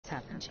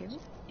haven't you?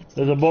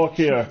 There's a book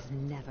here. Has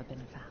never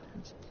been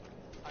found.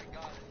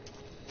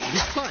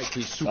 Despite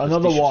his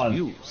Another superstitious one.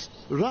 views,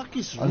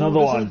 Rakis Another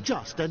ruled as a one.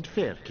 just and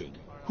fair king,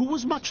 who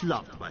was much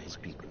loved by his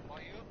people.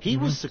 He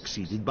was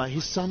succeeded by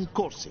his son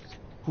Corsic,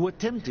 who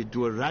attempted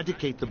to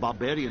eradicate the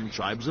barbarian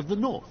tribes of the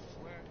north.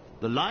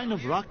 The line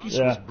of Rakis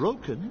was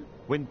broken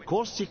when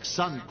Corsic's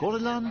son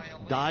Corellan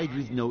died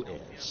with no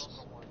heirs.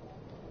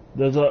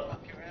 There's a...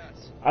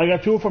 I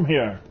got two from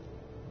here.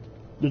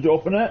 Did you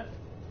open it?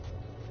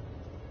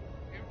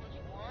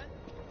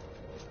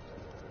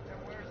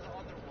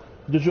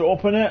 Did you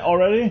open it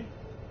already?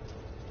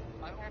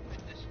 I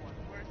opened this one.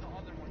 Where's the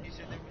other one? You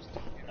said there was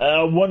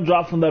two. One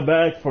dropped from the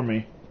bag for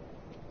me.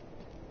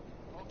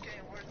 Okay,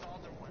 and where's the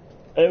other one?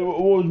 It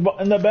was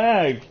in the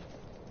bag.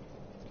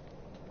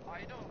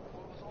 I know.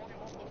 There was only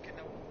one book in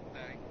the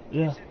bag.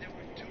 Yeah. You said there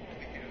were two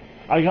over here.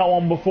 I got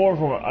one before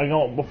from it. I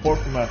got one before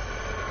from it.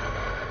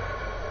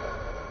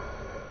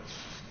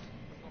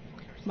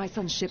 My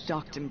son's ship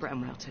docked in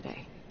Bramwell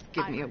today.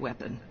 Give me a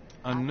weapon.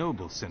 A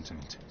noble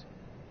sentiment.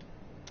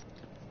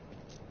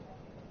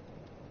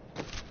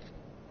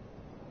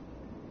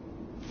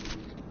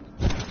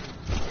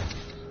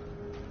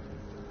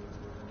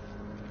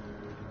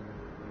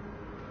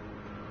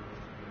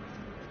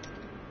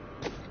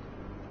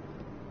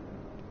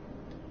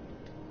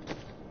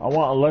 I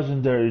want a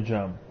legendary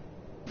gem.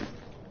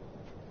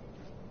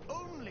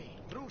 Only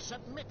through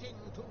submitting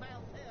to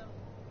Malfair.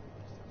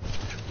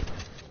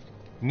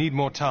 Need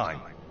more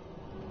time.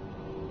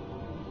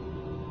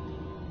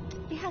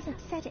 He hasn't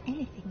said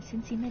anything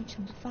since he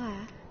mentioned the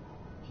fire.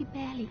 He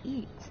barely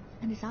eats,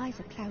 and his eyes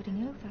are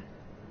clouding over.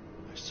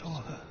 I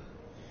saw her.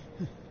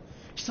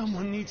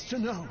 Someone needs to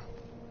know.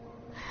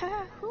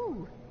 Her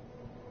who?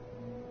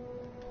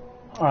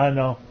 I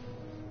know.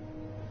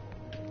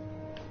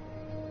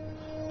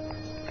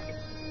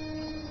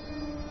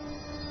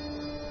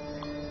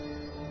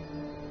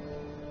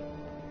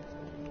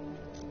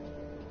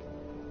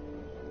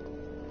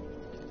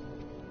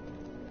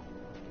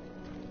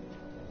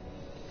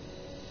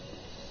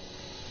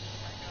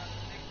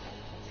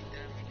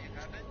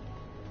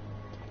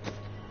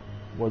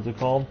 What's it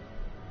called?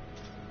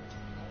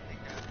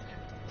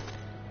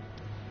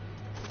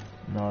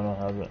 No, I don't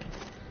have it.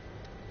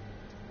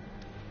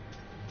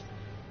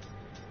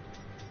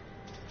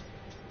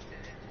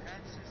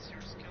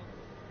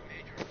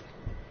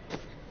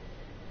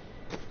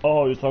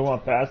 Oh, you're talking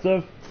about passive? No,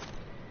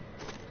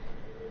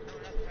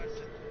 not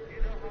passive. You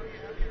know how you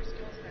have your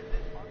skills and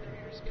then under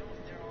your skills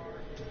there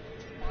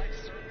are 5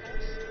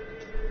 circles?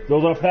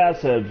 Those are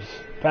passives.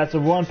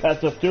 Passive 1,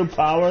 passive 2,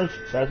 powers,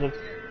 passive...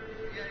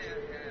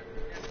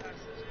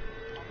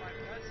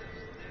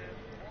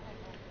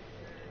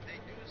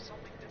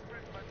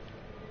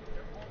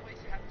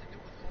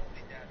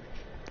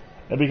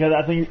 Because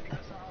I think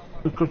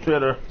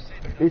consider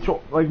each one,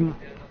 like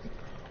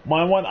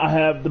my one, I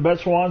have the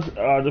best ones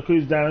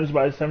decrease damage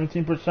by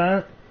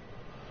 17%,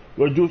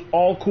 reduce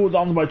all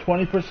cooldowns by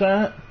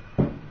 20%,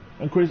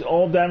 increase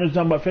all damage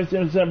done by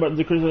 15%, but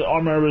decreases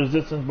armor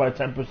resistance by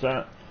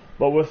 10%.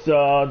 But with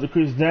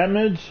decreased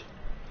damage,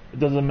 it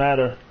doesn't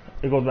matter;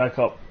 it goes back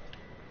up.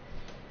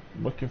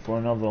 Looking for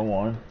another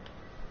one.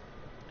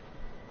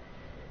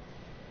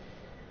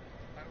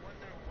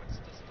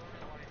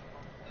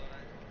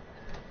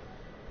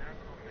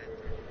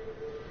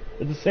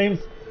 It's the same.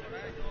 What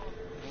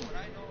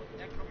I know,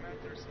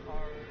 necromancers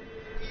are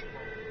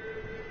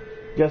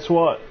evil. Guess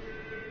what?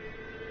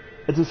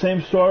 It's the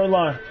same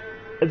storyline.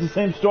 It's the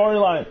same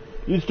storyline.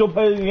 You still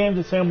play the game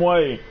the same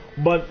way,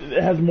 but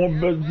it has more. They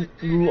have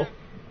backgrounds.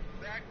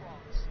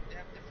 They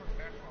have different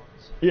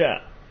backgrounds.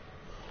 Yeah,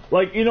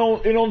 like you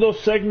know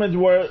those segments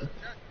where. That's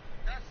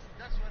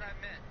what I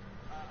meant.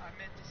 I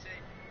meant to say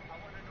I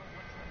want to know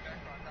what's the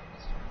background of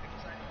the story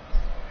because I know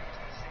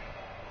the story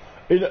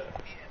is the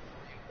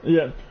same.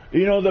 Yeah.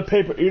 You know the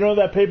paper. You know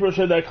that paper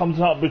shit that comes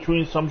out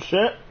between some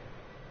shit.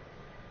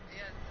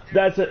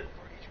 That's it.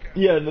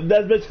 Yeah,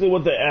 that's basically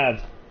what they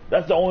add.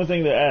 That's the only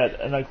thing they add,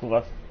 and I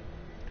class.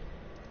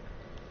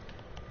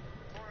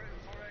 For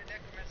a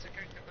necromancer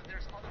character, but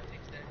there's other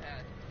things they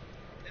add.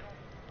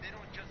 They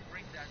don't just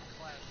bring that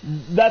class.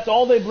 That's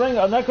all they bring,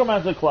 a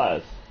necromancer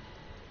class.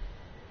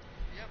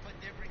 Yeah, but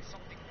they bring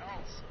something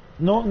else.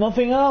 No,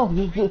 nothing else.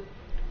 Just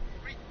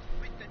Read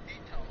the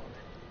detail of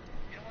it.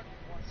 You know what?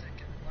 1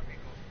 second. Let me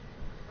go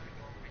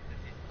read the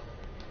detail.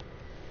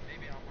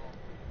 Maybe I'm wrong.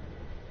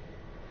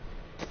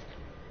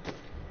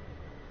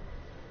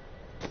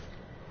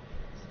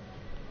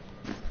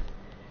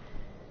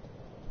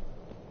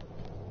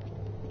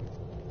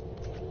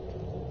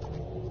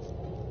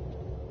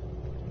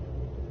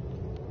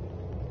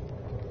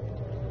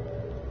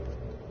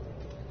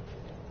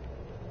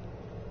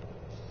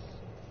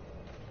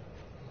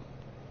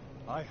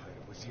 I heard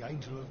it was the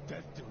Angel of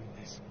Death doing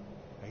this.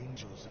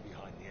 Angels are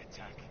behind the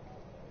attack.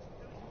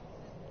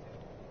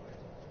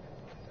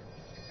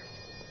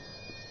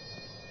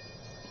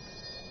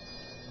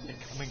 They're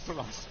coming for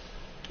us.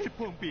 It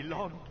won't be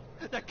long.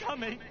 They're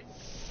coming.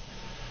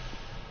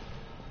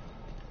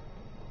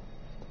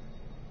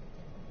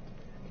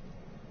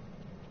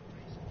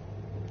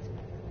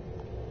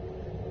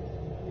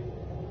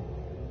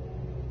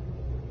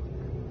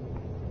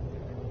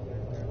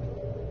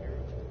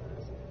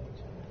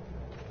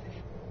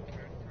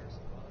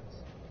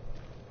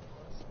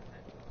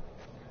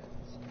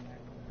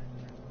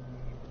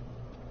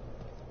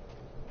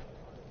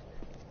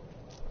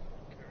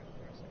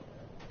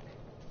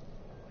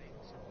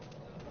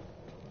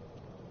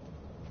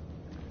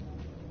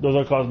 Those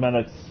are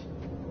cosmetics.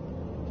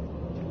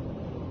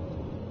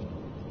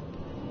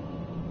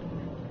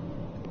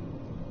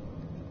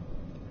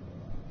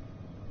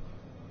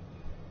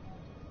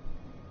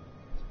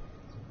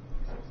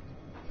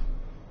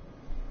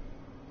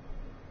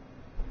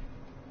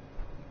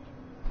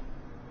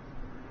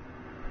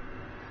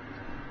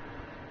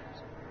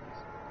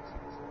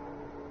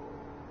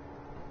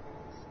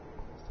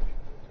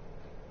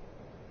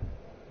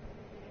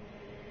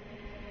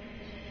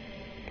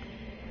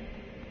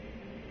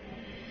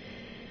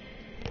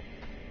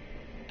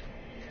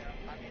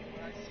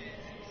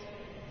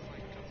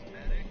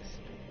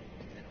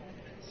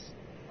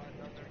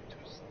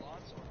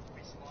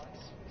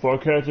 For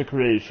character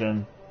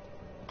creation.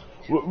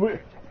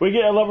 We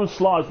get 11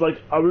 slots, like,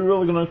 are we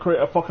really gonna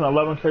create a fucking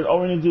 11 characters?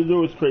 All we need to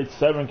do is create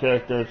 7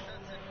 characters.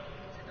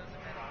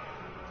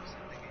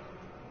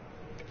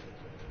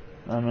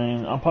 I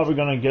mean, I'm probably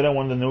gonna get it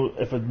when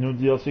if a new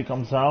DLC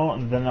comes out,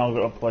 and then I'll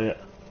go play it.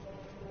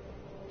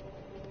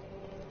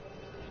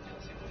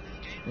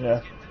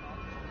 Yeah.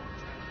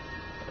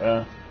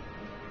 Yeah.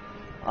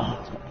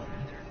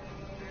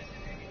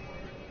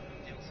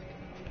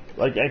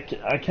 Like,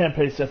 I can't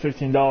pay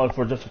 $15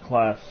 for just a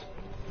class.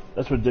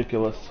 That's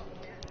ridiculous.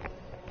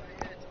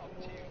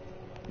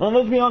 No,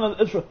 let's be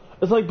honest.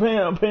 It's like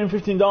paying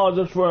 $15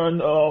 just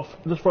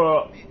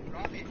for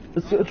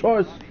it's a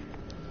choice.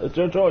 It's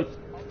your choice.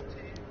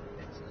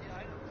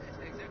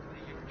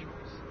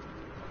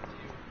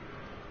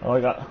 Oh,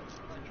 I got.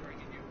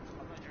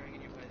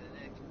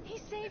 He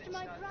saved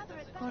my brother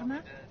at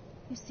Cormac.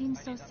 You seem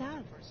so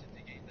sad.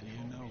 Do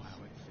you know how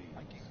it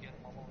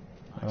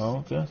feels? Oh,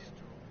 okay.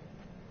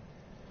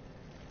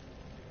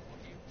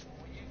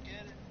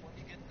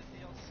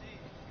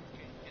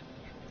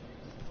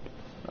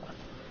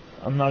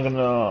 I'm not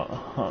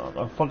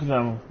gonna fuck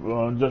them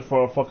just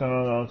for a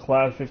fucking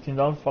class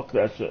 $15. Fuck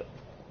that shit.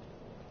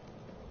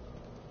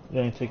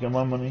 You ain't taking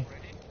my money.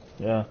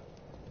 Yeah.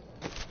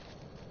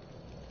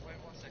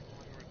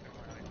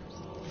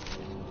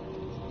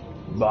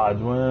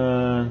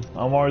 Bodwin,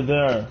 I'm already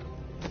there.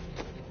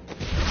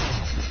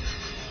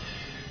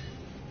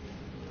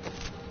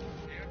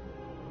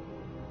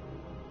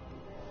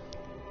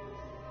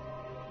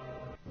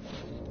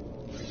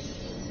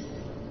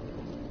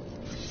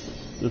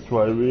 That's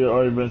right, we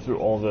already been through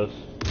all this.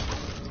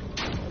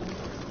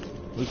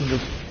 We can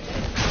just...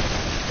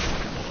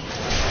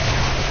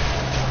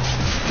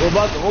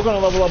 We're gonna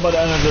level up by the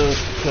end of this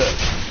shit.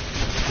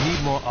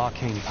 Need more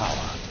arcane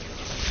power.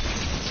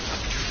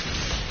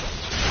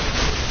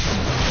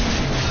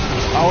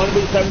 I want to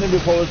be 70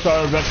 before we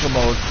start adventure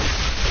mode.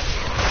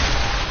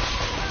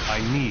 I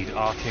need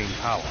arcane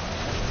power.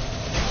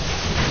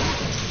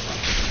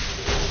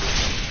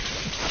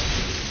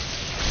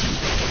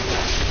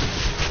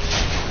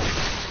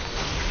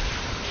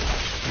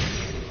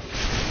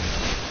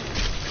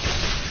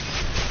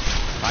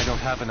 I don't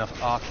have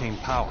enough arcane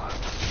power.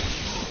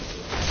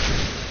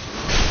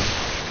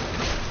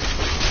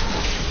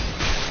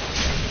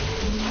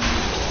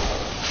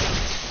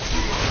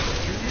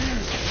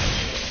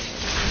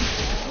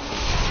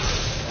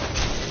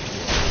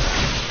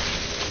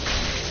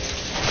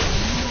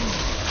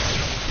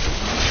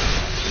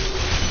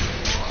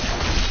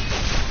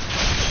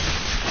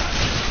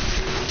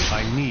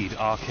 I need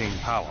arcane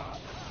power.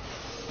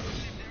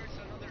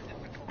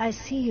 I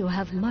see you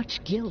have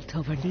much guilt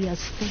over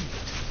Leah's fate.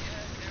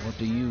 What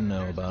do you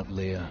know about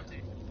Leah?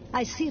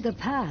 I see the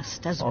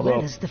past as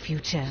well as the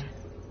future.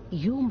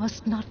 You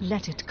must not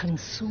let it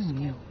consume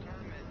you.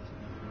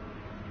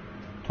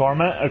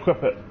 Torment,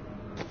 equip it.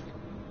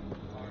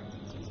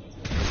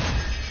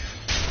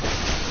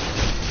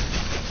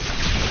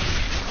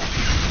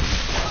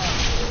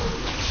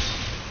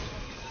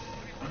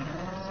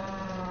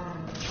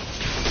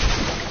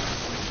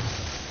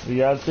 We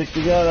gotta stick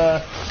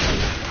together.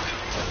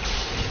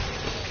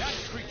 That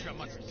creature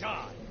must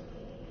die.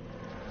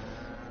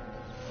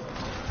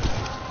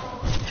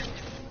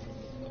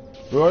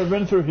 We've already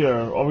been through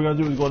here. All we gotta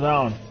do is go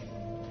down.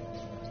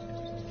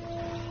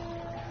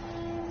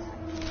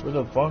 Where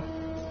the fuck?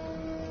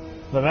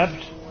 The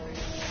maps?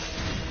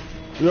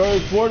 We already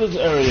explored this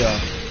area.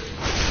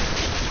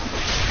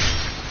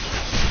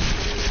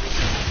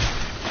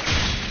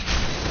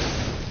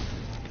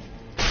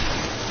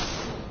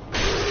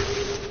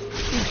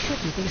 You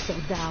shouldn't be so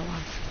dour.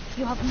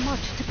 You have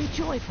much to be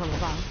joyful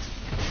about.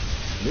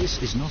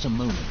 This is not a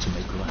moment to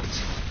make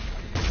right.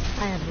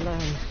 I have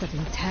learned that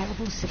in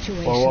terrible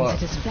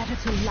situations it is better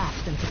to laugh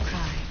than to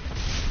cry.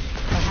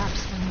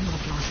 Perhaps when you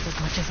have lost as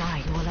much as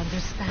I, you will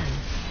understand.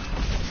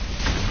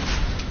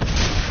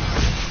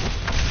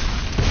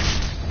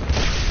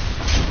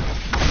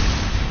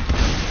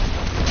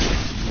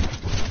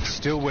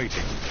 Still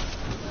waiting.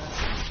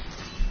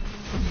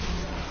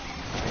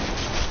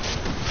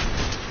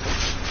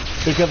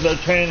 Because they're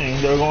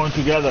training, they're going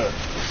together.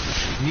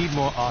 Need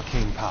more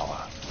arcane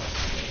power.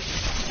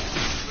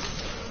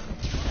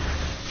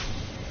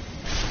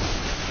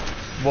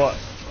 What?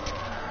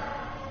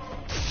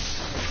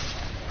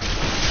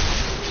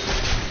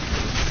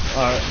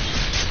 Alright.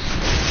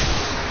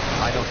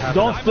 I I don't have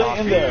Don't enough stay in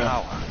arcane there.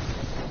 power.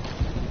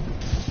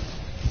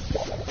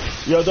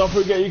 Yo, don't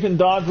forget you can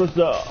dodge with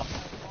the.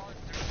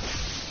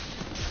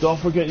 Don't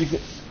forget you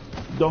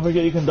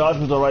can dodge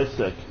with the right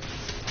stick.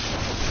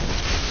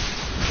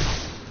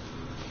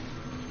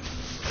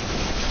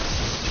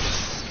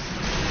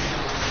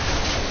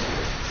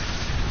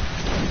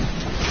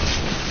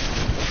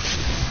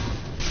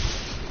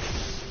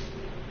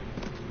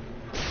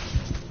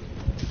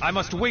 I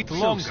must wait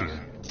longer. Celsius,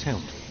 tell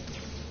me,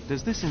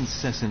 does this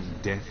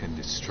incessant death and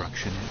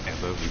destruction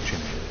ever reach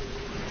an end?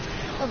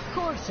 Of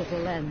course it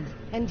will end,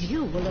 and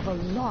you will live a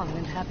long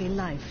and happy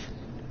life.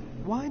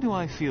 Why do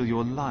I feel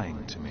you're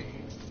lying to me?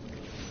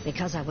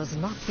 Because I was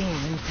not being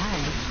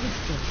entirely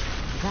truthful.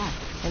 That,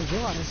 and you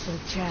are so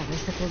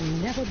jealous that will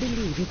never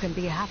believe you can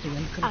be happy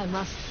and I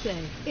must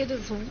say, it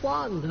is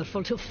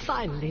wonderful to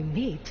finally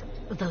meet,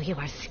 though you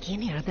are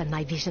skinnier than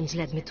my visions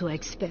led me to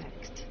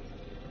expect.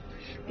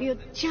 You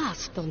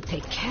just don't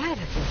take care of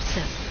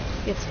yourself.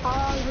 It's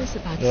always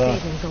about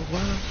saving the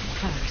world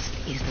first,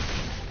 isn't it?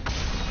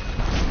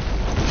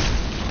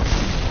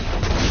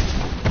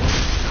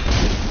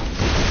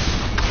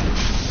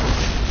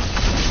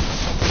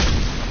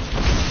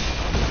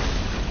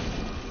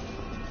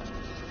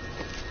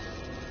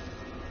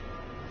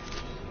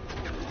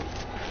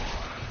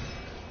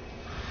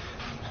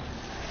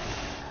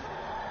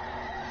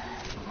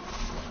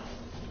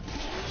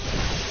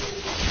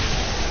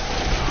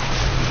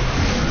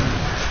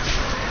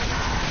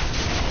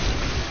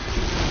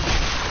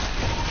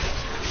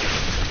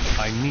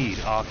 I need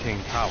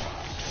arcane power.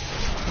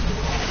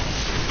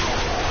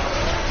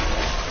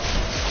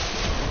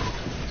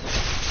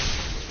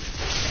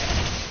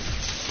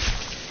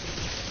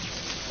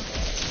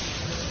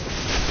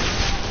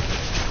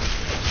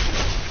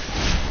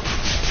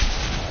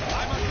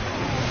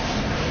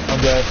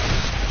 I'm dead.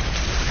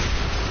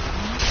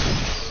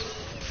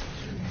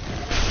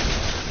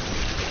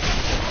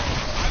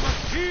 I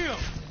must heal!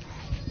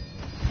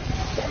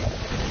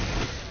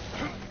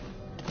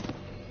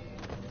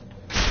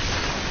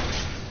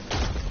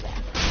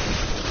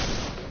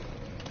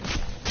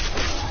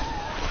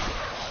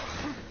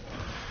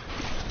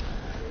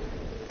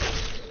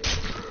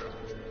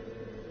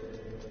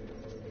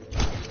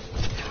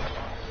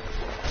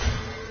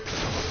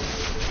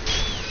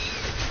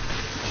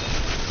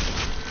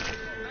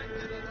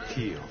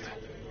 Healed.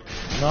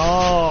 No,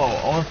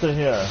 I want to stay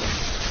here.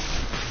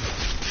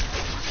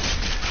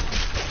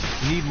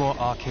 Need more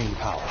arcane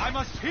power. I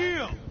must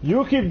heal!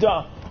 You keep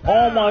down. Oh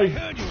I my.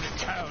 heard you were in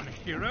town,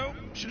 hero.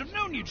 Should have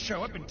known you'd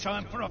show up in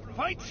time for a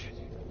fight.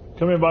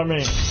 Come here by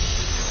me.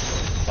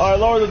 Alright,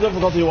 lower the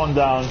difficulty one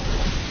down.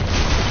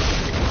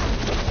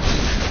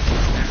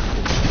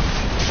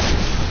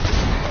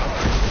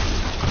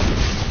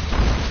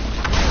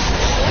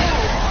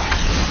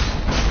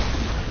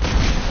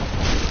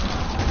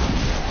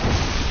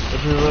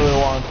 If you really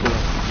want to.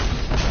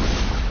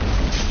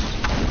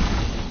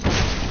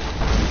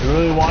 You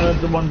really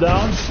wanted the one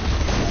down?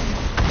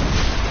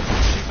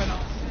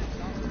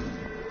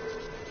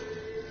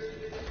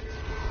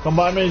 Come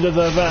by me to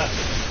the event.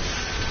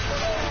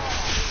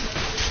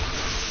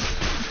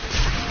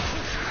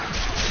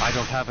 I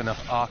don't have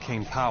enough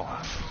arcane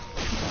power.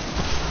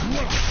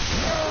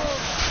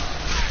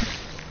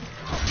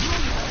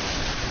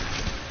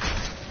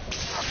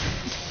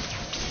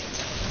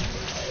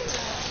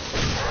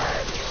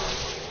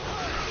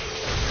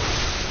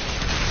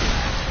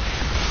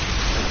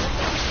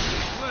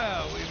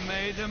 Well, we've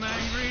made them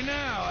angry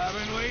now,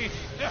 haven't we?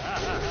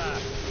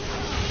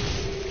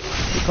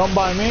 Come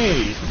by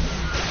me.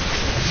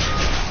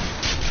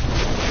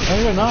 No,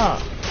 you're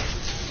not.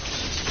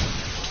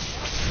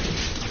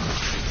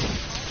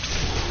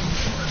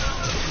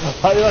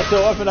 How do you like the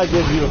weapon I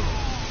give you?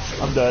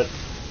 I'm dead.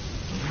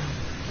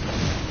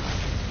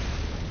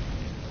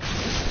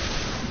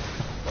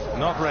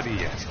 Not ready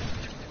yet.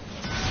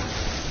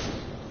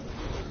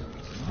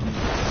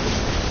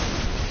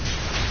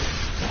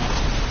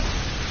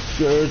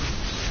 Good.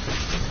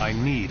 I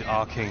need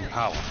arcane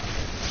power.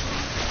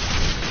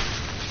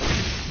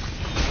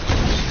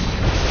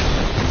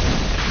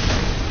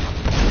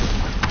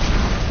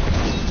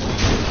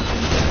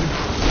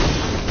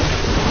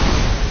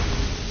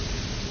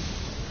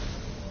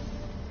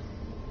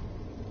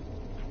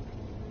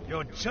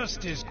 You're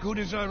just as good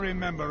as I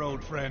remember,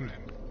 old friend.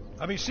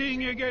 I'll be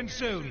seeing you again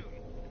soon.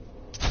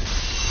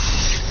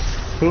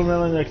 2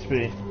 million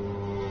XP.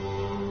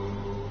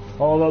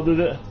 Oh, they'll do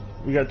that.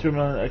 We got 2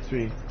 million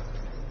XP.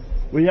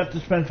 We have to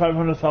spend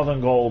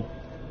 500,000 gold.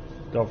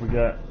 Don't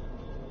forget.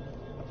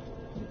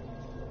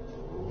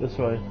 This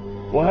way.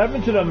 What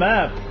happened to the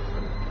map?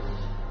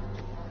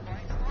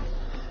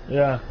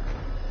 Yeah.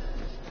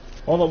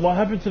 Hold on, what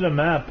happened to the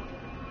map?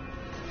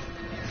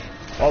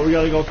 Oh, we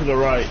gotta go to the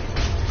right.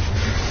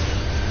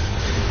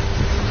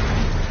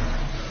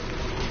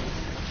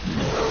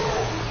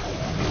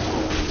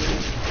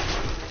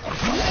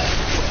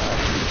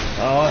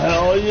 Oh,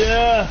 hell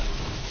yeah!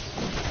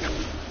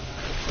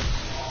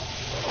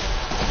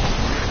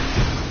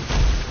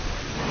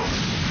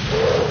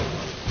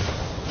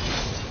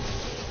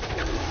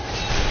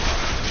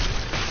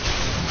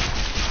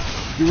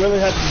 really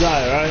have to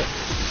die, right?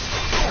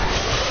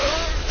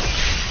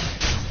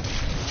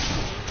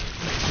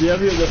 Do you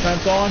have your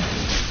defense on?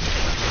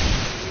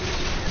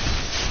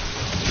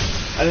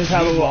 I didn't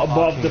have a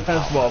above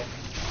defense buff.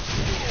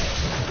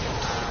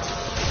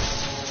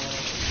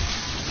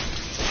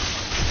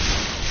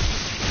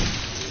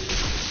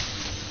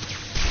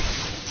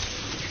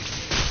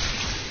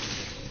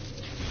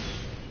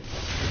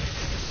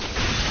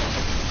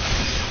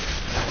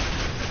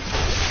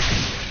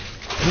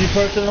 Me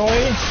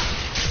personally,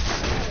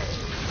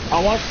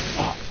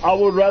 I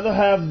would rather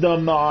have the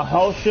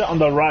health shit on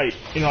the right.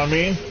 You know what I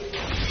mean?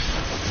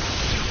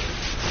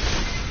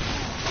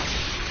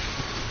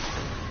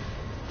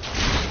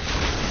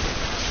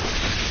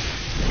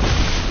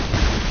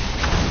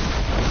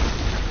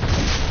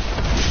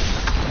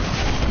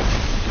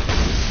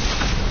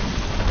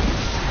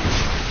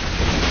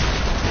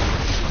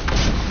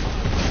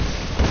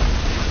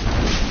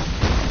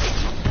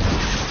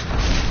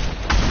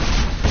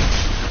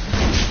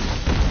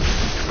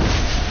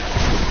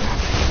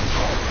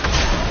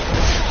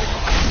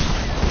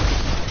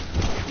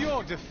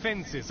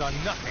 Defenses are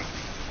nothing.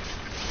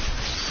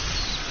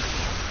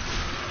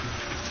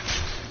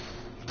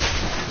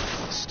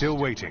 Still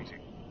waiting.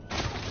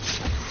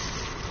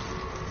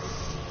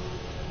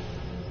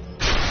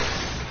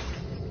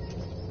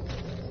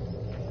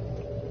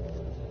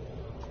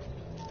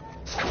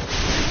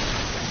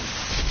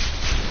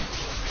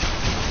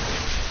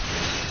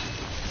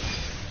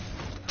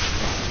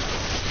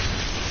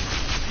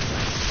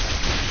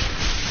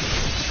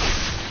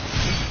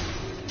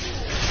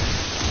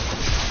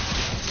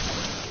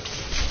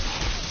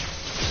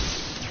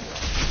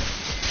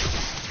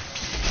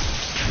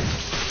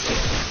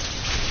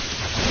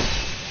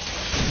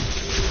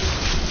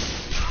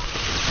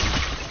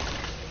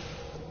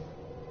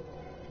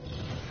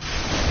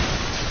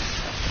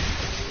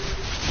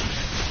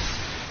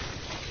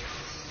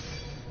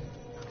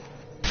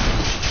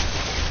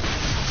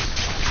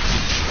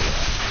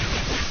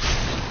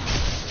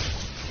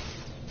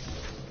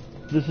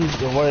 This is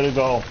the way to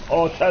go.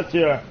 Oh, chat's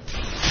here.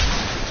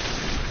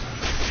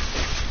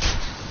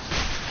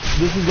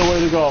 This is the way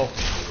to go.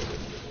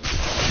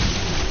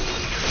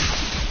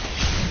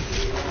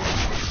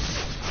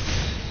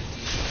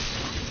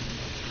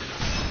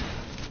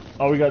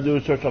 All we gotta do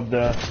is search up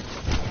there.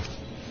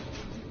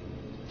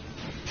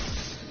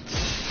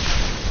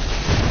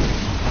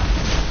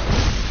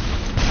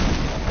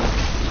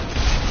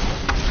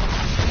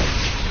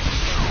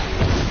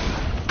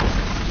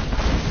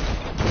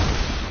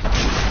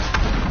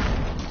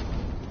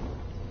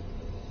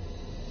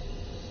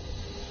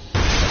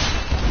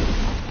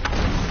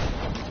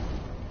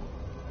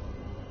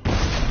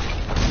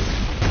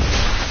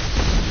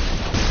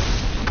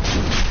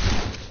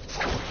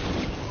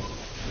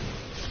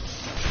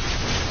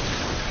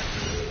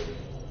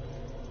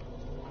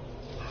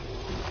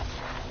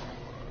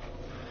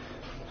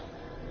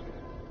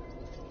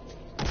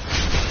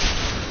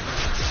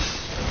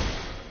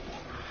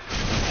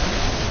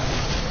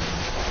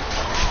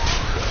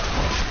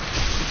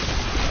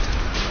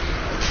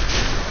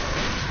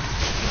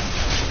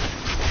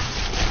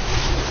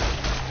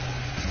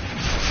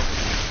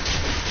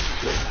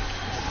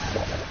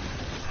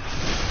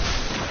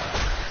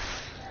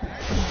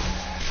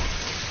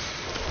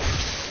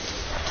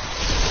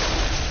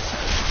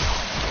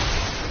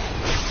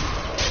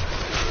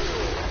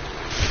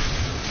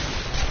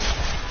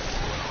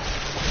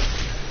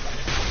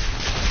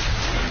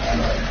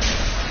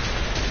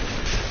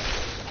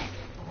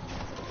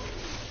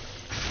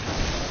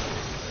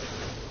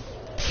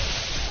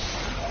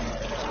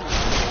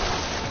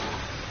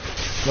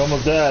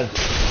 Almost dead.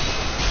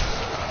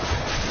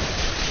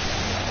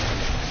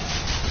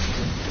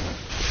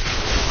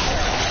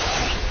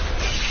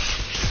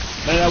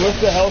 Man, I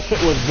wish the health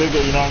shit was bigger,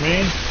 you know what I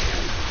mean?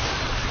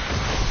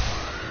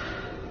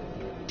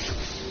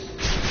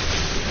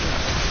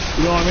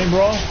 You know what I mean,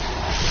 bro?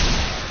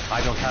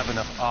 I don't have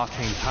enough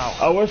arcane power.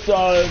 I wish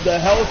the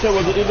health shit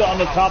was either on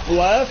the top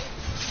left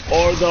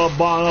or the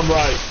bottom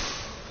right.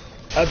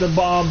 At the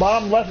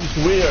bottom left, it's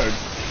weird.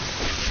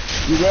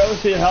 You rarely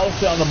see a health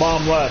shit on the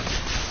bottom left.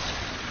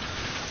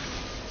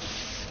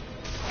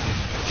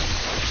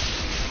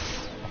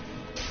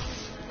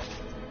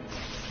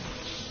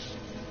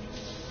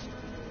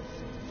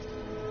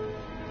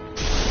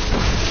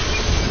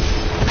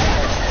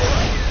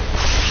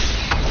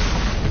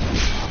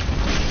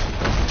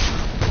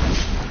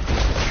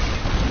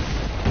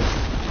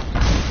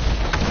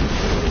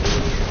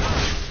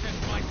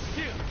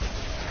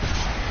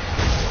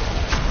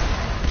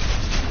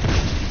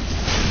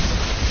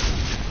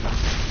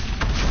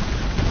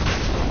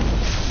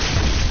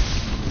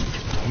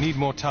 Need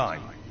more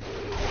time.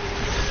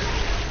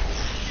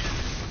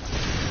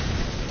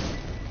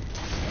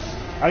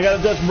 I got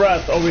a death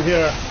breath over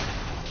here.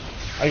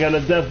 I got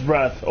a death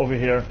breath over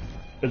here.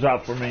 It's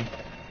out for me.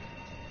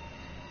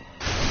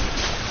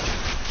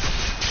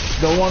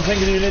 The one thing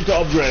you need to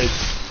upgrade.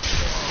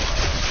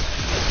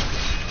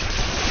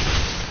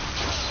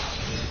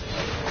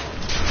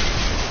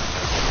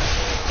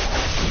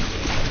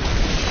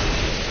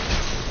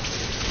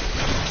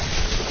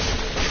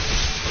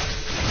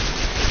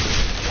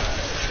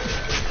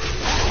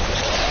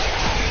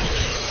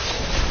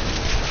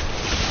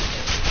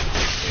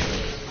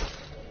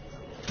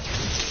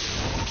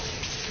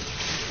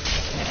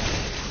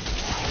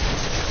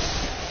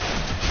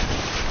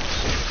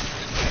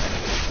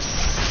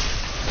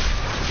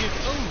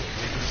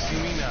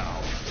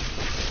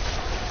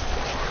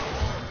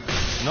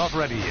 Not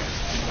ready yet.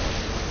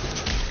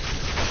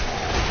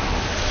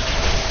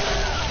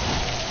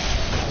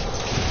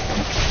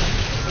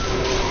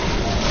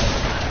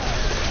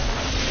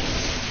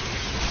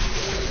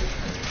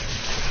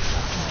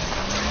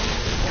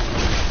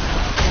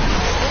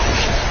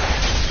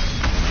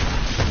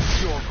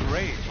 Your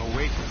grave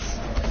awaits.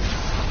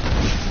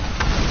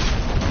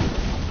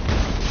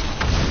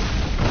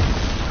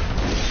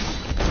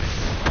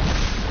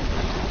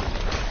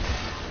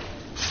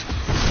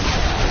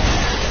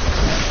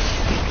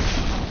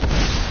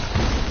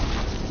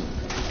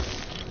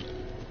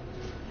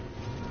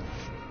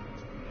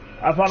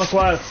 I found a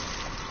quest.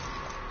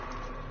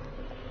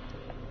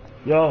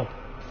 Yo.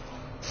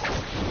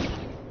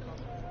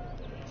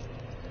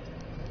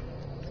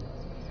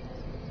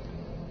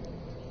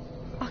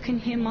 I can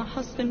hear my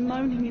husband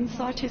moaning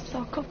inside his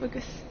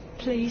sarcophagus.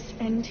 Please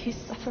end his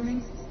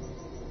suffering.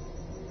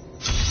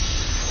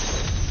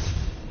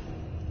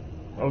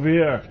 Over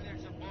here.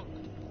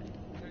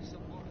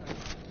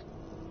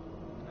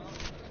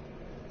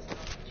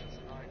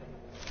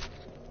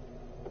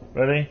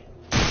 Ready?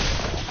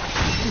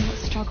 Do not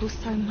struggle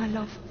so, my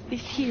love.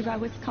 This hero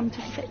has come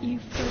to set you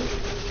free.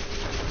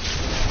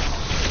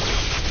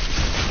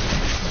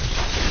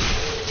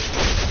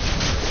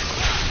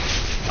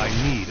 I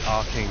need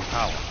arcane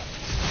power.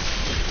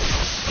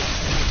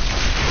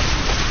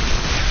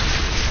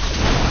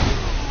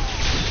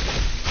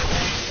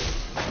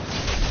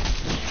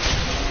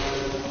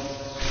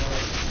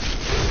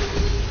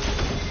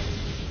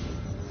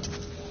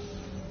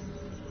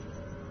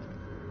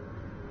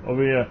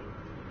 Over here.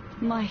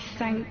 My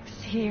thanks,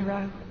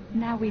 hero.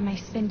 Now we may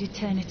spend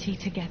eternity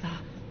together.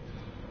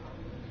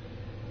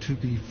 To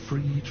be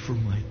freed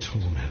from my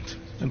torment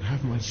and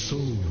have my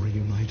soul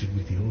reunited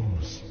with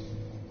yours.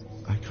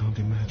 I can't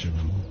imagine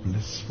a more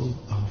blissful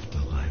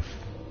afterlife.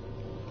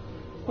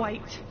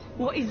 Wait,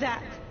 what is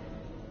that?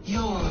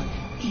 Your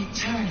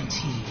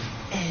eternity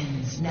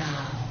ends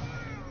now.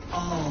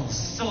 All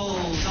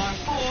souls are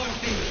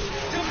forfeit.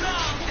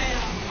 Demount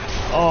them!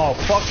 Oh,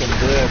 fucking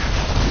good.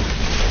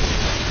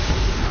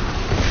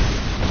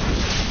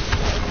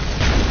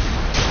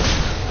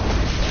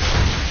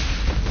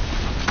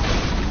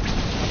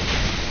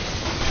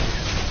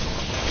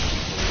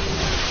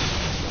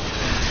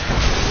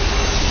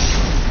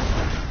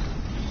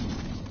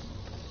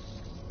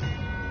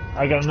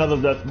 I got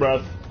another death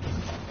breath.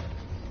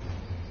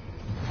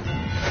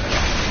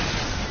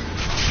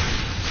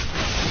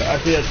 I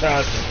see a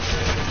task.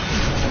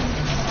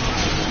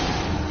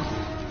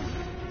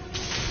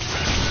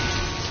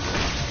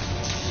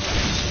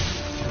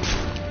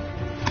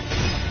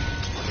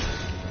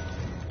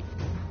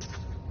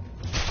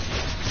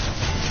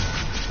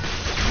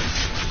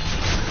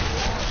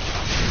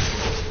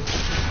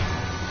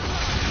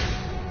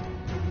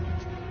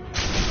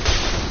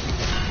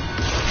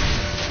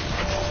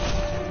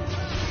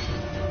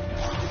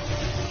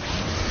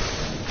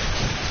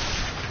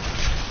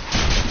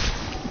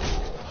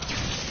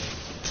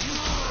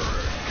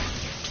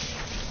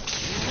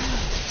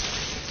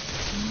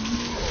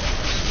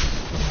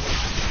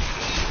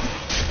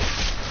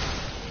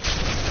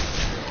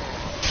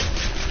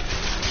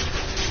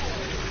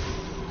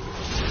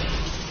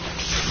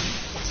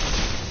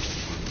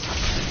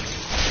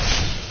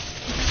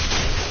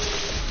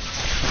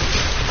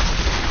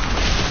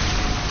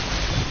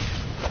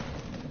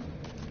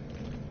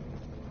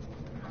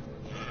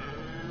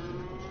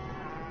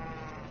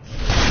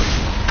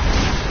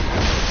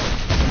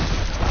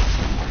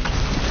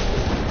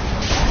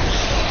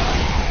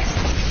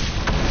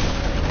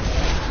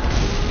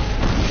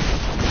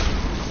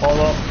 Hold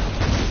up.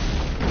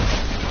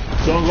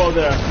 Don't go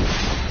there.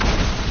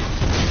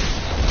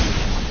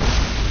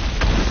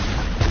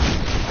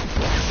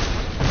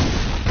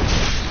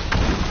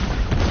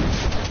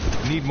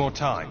 Need more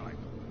time.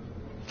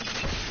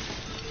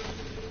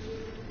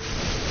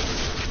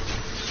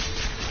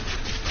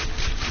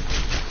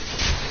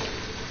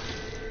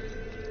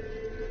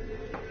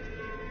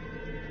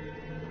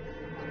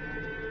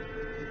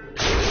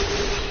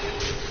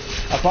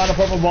 I found a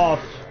purple boss.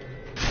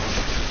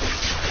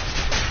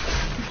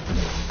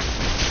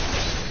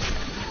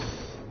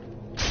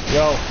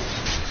 Yo.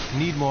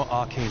 Need more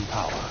arcane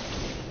power.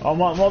 Oh,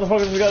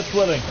 motherfuckers, we got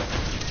splitting.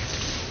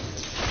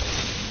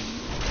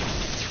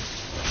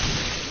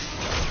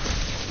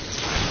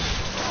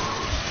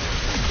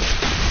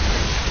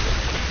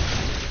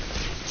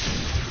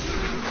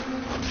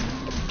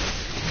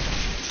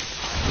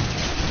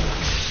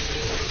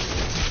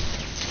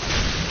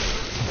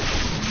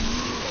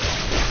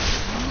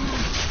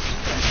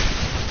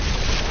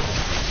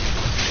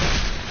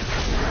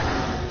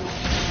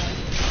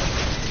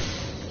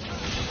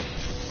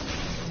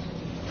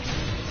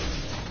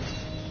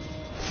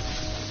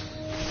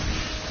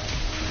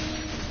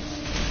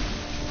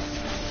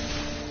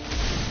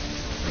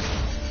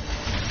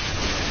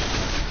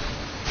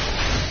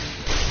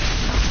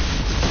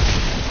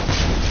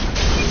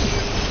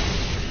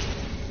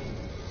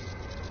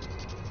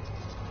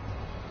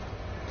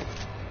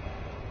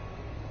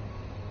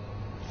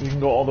 You can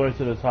go all the way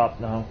to the top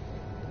now.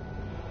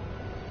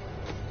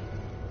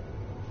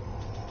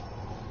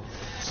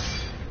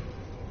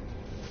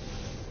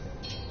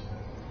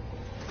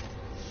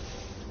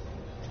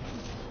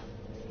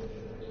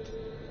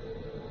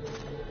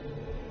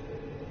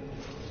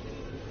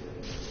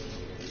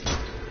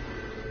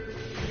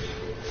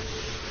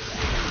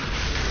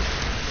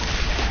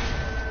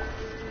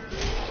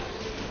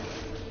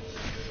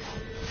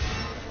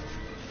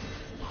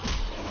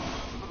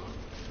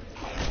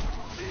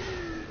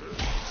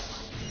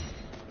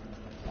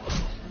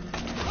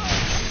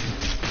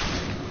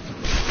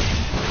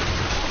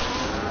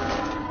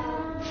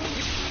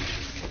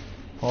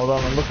 Hold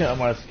on, I'm looking at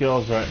my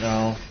skills right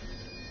now.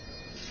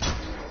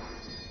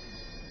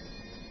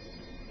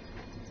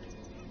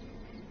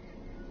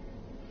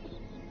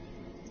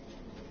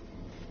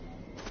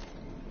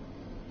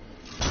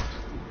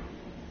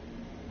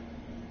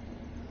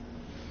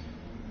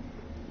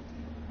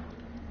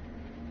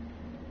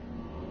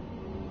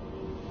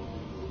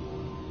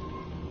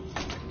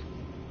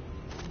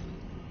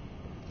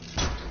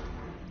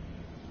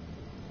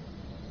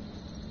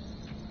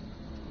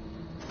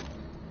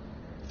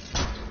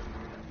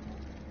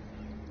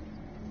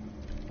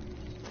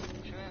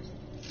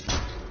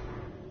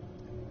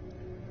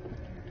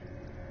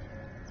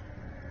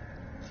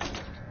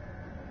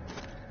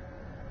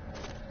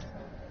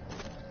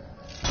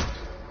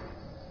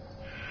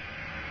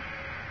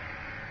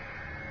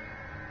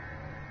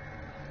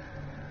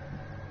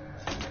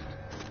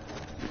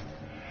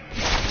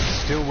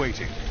 Still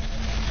waiting.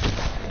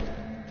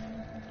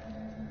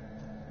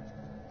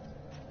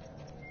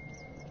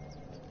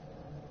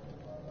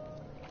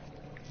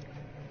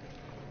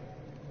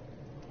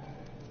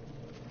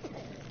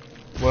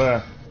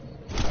 Where?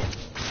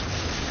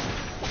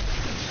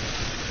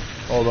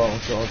 Hold on,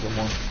 let's go some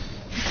more.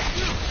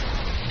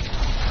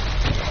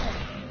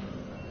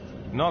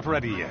 Not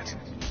ready yet.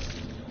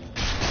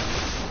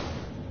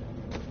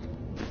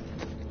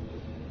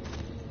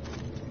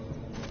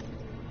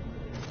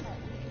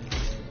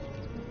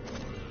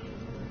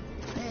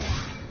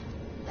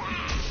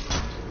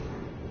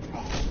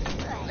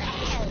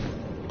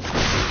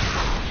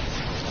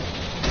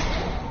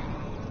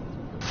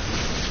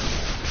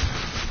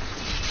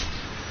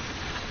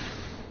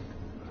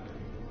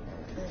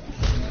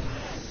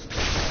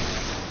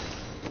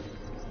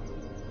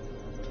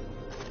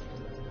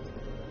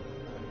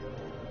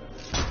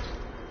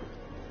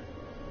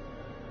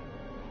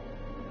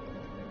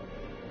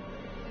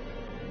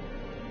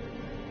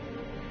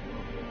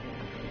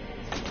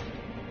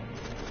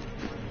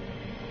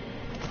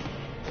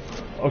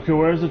 Okay,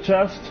 where's the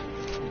chest?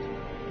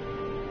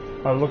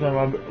 I'm looking at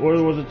my...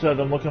 Where was the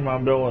chest? I'm looking at my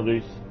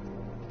abilities.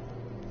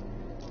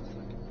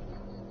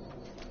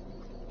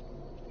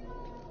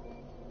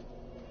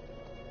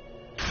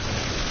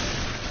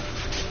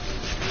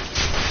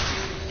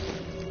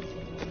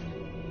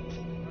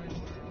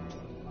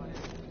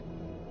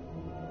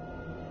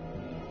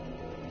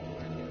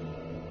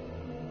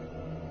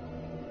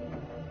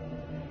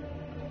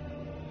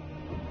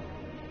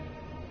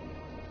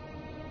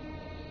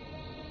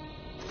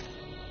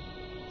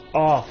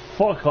 Oh,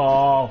 fuck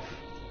off.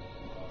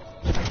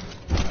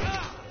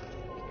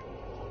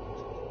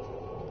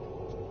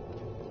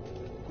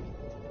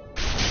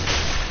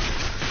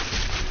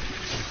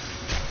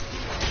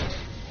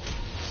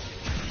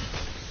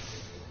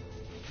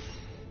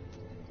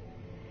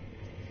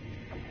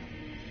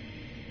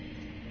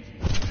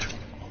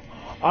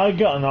 I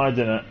got an eye in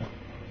it.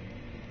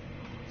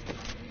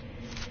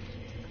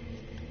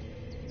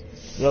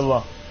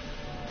 Yalla.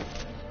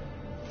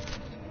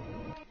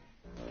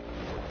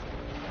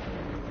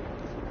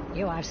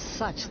 You are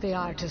such the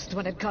artist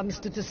when it comes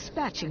to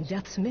dispatching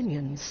Death's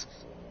minions.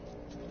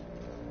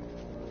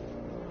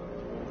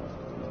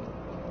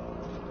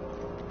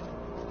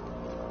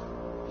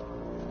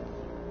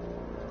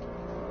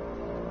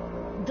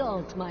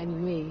 Don't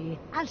mind me.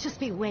 I'll just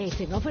be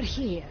waiting over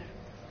here.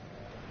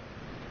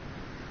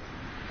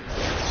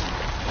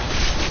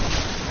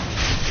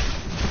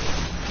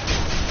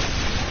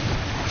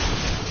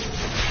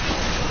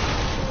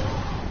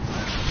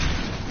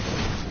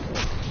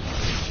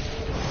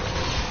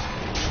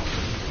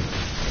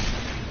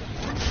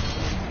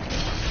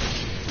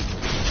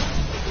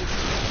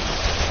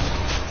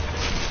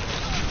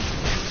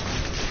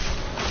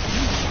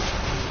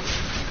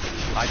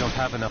 I don't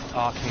have enough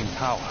arcane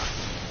power.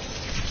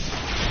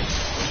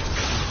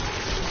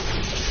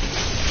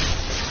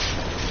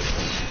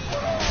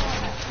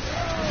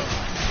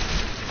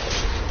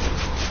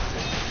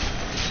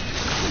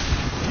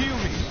 Heal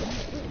me.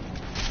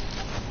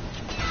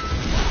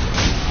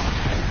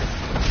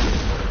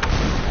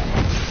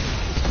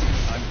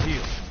 I'm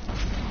healed.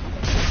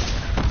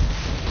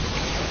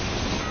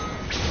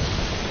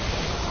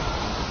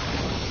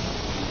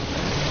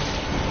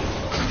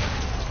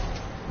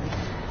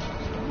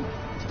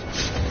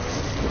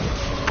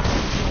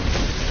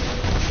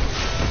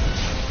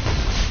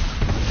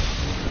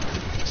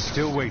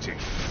 Still waiting.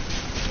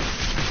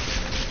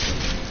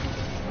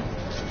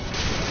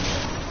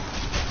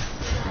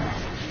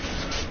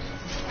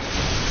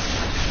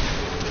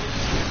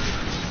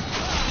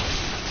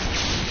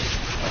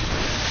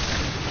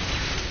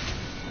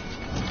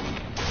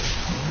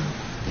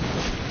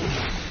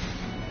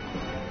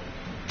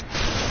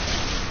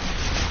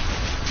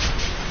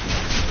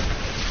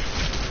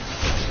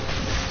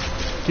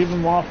 Keep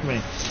him off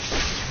me.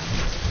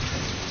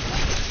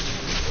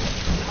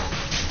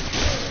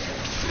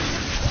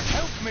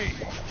 Help me!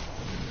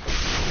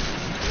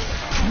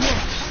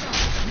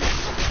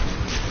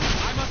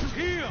 I must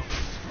heal!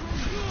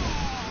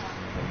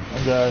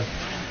 I'm dead.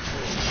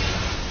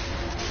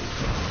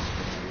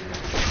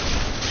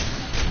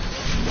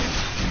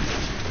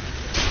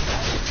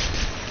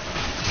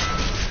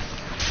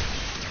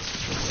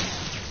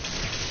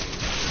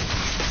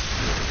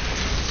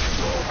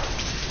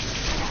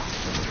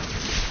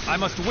 I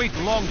must wait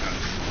longer.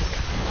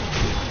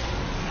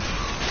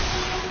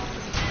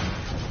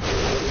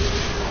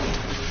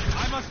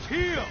 I must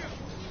heal.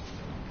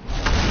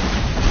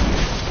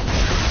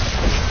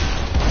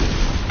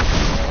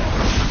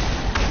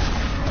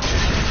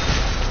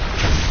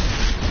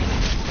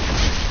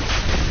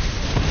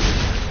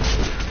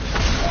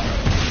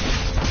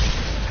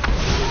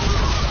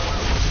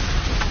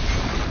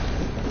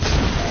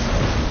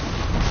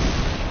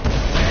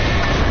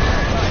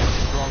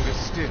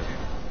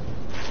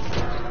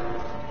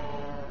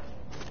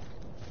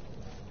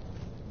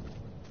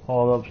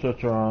 Hold up,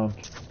 switch around.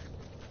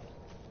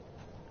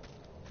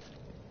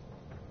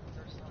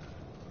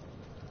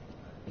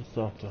 Let's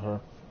talk to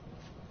her.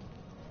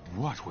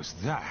 What was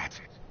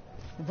that?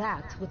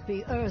 That would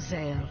be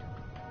Urzael.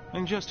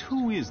 And just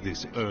who is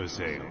this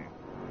Urzael?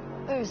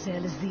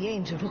 Urzael is the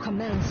angel who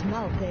commands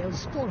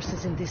Malthael's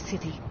forces in this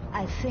city.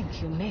 I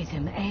think you made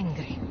him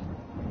angry.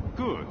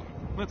 Good.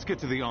 Let's get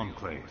to the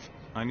Enclave.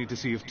 I need to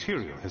see if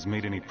Tyrael has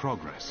made any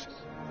progress.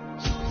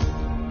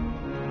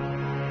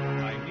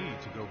 I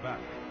need to go back.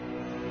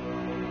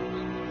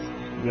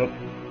 Yep.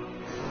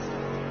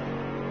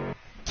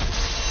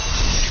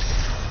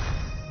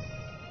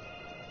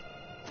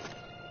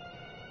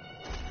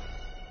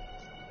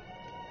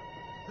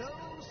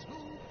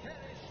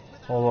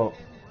 Hold up.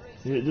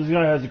 This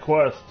guy has a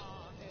quest.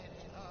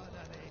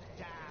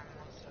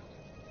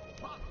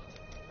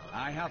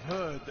 I have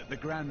heard that the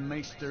Grand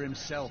Maester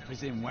himself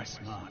is in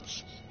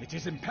Westmarch. It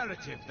is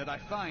imperative that I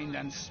find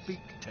and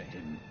speak to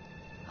him.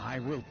 I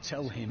will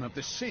tell him of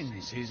the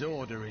sins his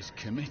order is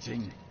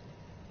committing.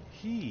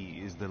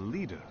 He is the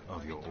leader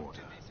of your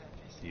order.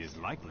 He is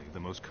likely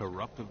the most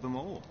corrupt of them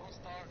all.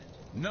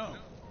 No,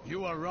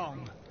 you are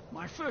wrong.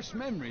 My first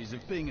memories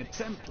of being a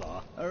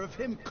Templar are of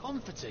him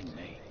comforting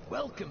me,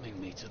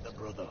 welcoming me to the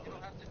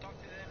Brotherhood.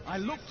 I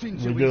looked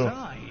into his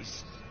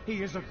eyes.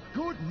 He is a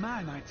good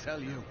man, I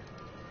tell you.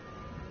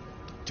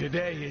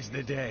 Today is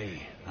the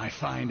day I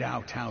find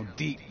out how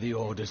deep the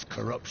Order's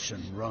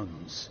corruption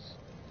runs.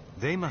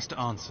 They must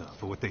answer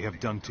for what they have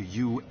done to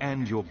you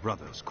and your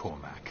brothers,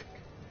 Cormac.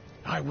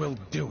 I will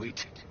do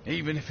it,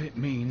 even if it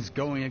means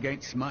going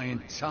against my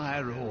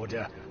entire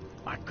Order.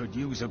 I could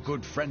use a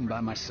good friend by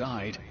my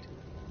side.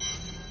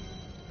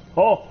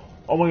 Oh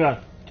my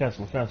god.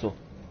 Cancel.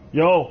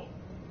 Yo.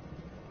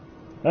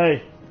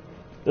 Hey.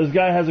 This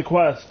guy has a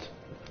quest.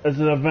 It's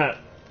an event.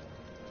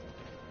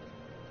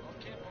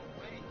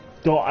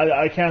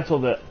 I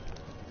canceled it.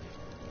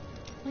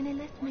 When I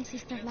left my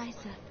sister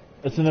Lysa,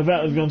 it's an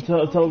event. It's going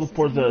to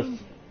teleport this.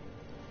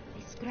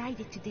 I scried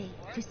it today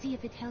to see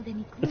if it held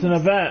any clues. It's an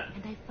event.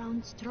 And I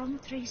found strong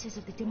traces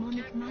of the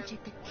demonic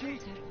magic that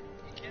killed her.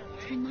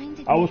 It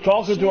reminded I was me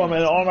talking to him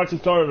and it automatically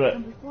started it.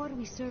 from before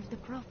we served the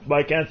prophet. But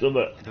I canceled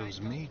it.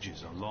 Those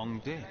mages are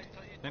long dead.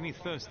 Any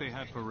thirst they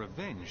had for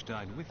revenge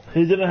died with them.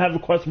 He didn't have a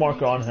quest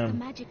marker on The him.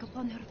 magic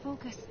upon her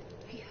focus.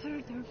 I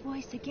heard her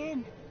voice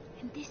again,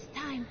 and this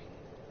time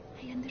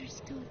I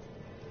understood.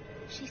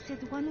 She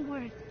said one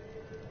word.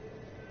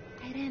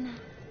 Irena.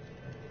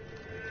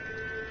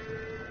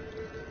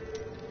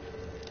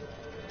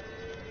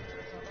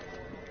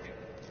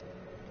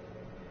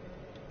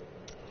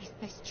 Is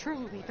this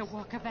truly the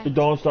work of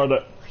Don't start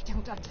it. I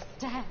don't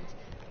understand.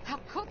 How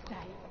could they?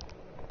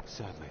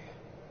 Sadly,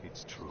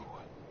 it's true.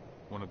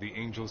 One of the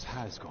angels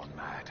has gone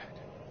mad.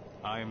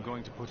 I am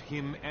going to put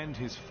him and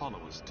his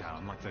followers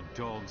down like the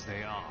dogs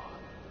they are.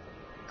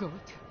 Good.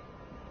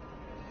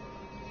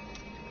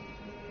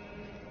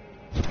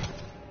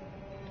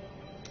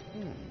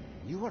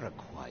 You are a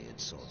quiet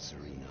sort,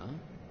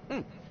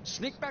 Serena.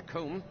 Sneak back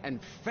home and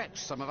fetch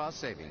some of our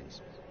savings.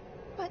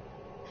 But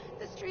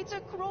the streets are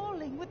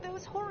crawling with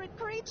those horrid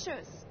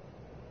creatures.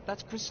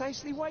 That's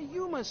precisely why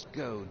you must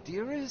go,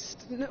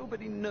 dearest.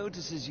 Nobody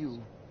notices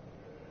you.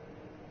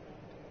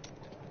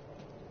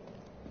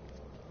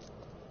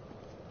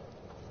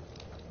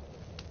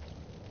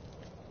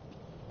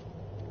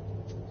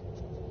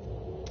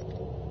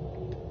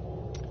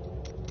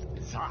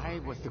 Zai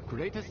was the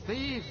greatest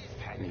thief,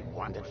 and he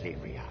wanted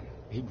Lyria.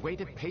 He'd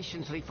waited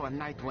patiently for a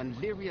night when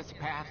Lyria's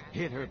path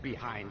hid her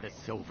behind the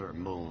silver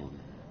moon.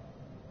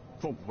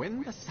 For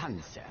when the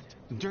sun set,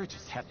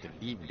 Dirges had to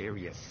leave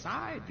Lyria's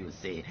side, you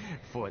see,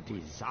 for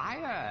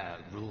desire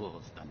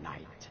rules the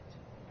night.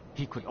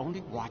 He could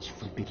only watch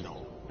from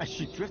below as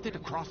she drifted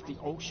across the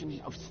ocean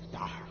of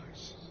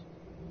stars.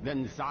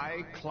 Then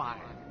Zai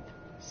climbed,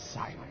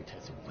 silent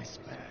as a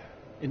whisper,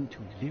 into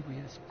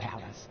Lyria's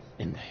palace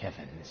in the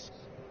heavens.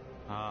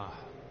 Ah,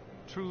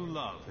 true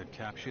love had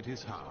captured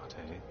his heart,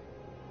 eh?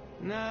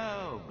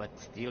 No, but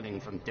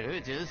stealing from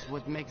Dirges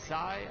would make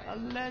Zai a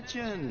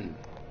legend.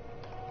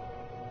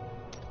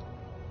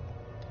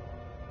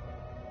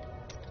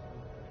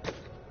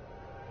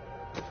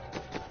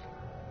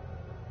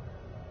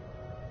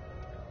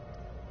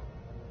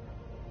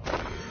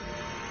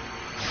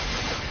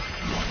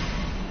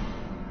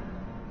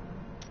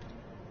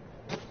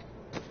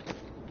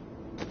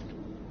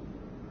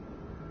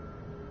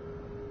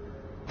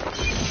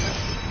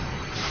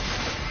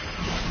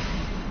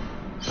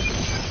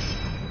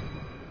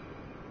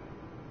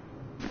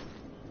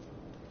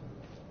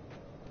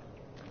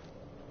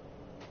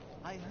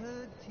 I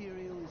heard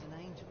Tyrael is an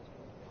angel.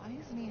 Why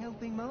isn't he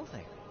helping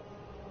Malthek?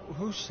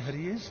 Who said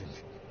he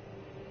isn't?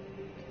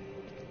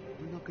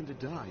 We're not going to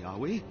die, are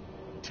we?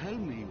 Tell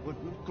me we're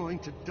not going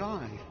to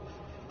die.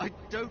 I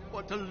don't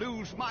want to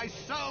lose my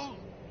soul!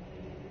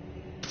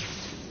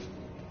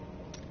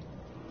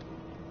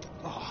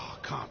 Oh,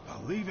 I can't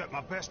believe it.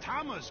 My best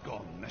hammer's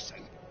gone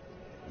missing.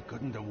 It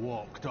couldn't have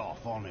walked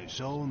off on its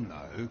own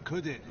now,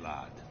 could it,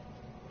 lad?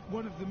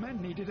 One of the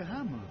men needed a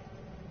hammer.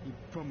 He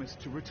promised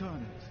to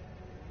return it.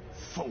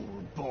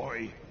 Fool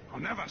boy! I'll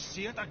never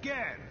see it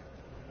again!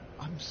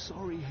 I'm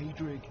sorry,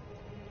 Hadrig.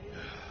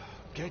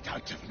 Get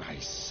out of my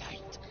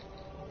sight!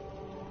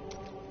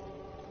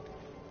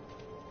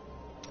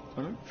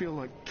 I don't feel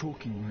like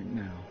talking right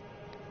now.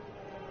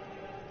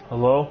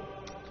 Hello?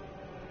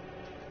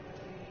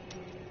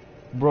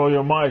 Bro,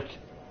 your mic.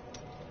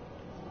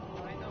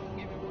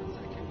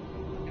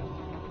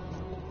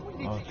 We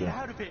need to get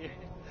out of here.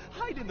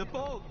 Hide in the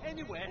boat,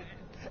 anywhere.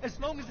 As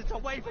long as it's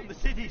away from the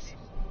cities.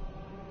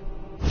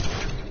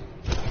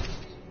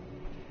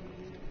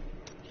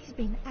 He's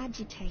been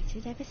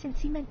agitated ever since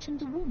he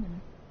mentioned a woman.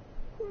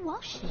 Who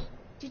was she?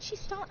 Did she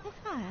start the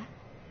fire?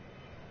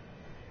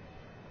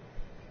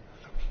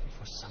 Looking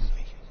for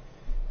something.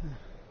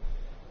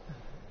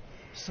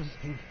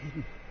 Something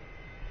hidden.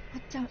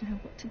 I don't know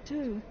what to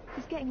do.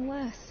 He's getting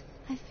worse.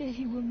 I fear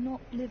he will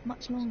not live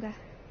much longer.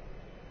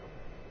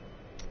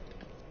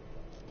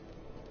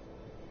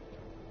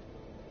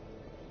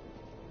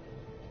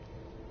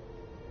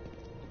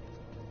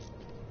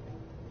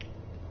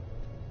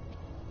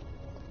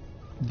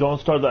 Don't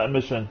start that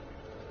mission.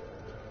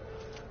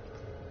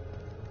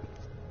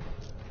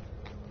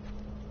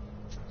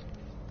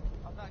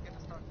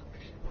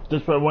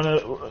 This way, when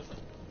it...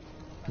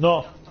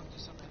 No.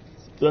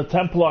 The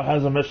Templar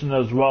has a mission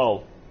as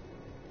well.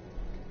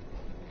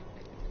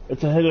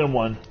 It's a hidden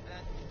one.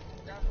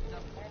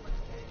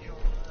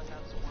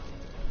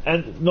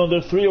 And, no,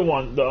 there's 3 of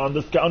 1.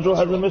 The Scoundrel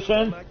has a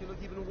mission. You look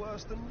even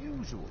worse than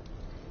usual.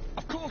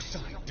 Of course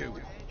I do.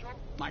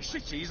 My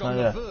city's on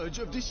the verge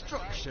of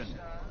destruction.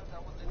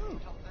 Oh,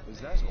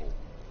 is that all?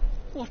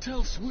 What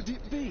else would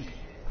it be?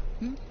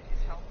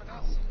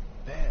 Oh,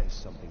 there's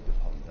something to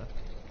ponder.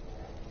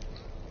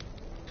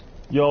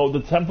 Yo,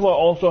 the Templar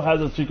also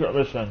has a secret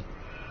mission.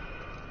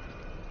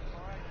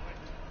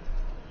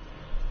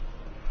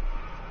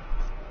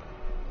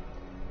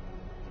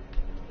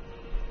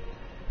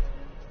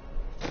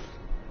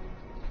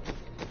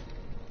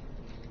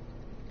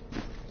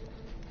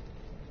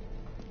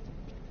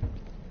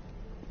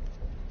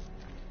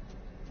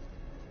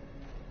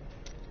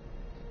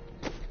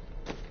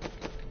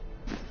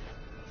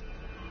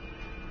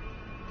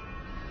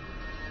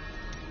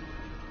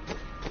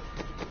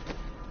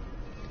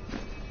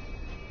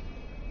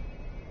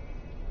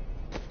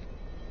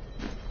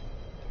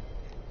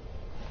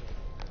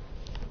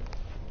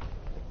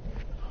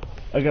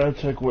 I gotta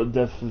check what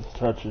Death's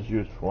Touch is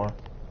used for.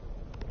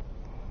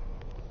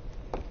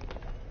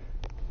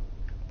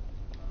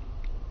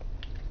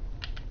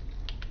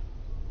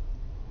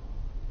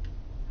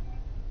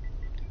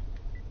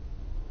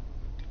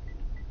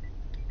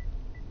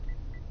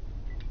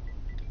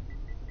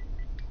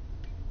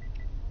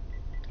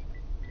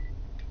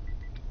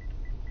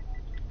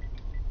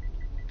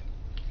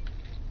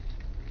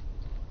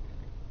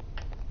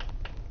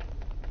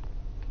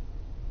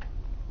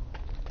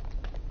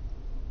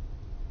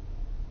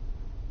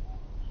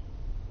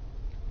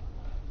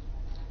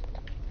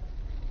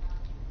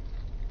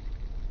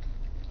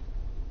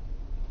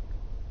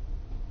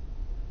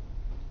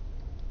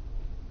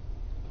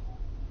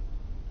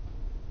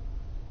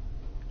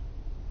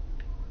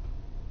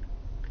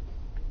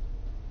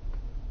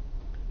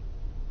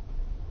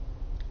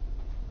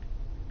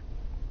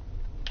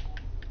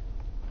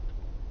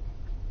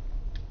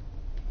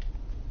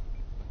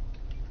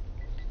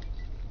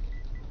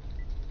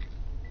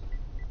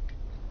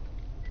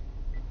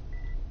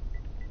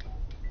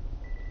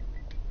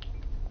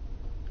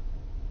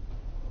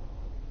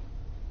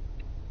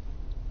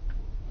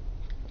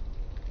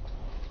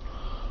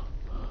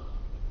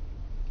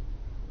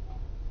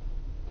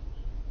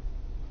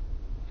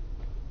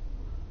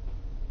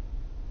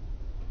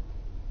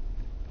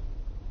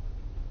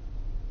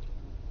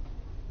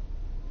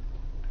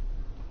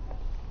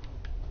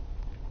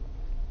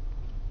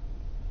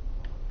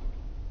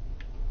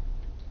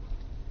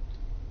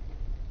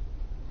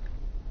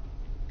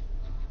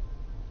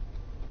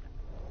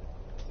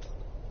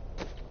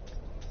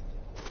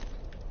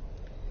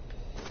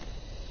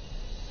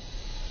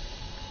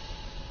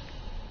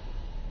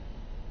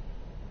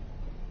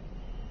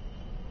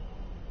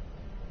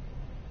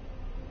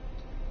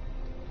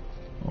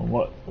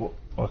 What?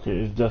 Okay,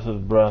 it's just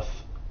his breath.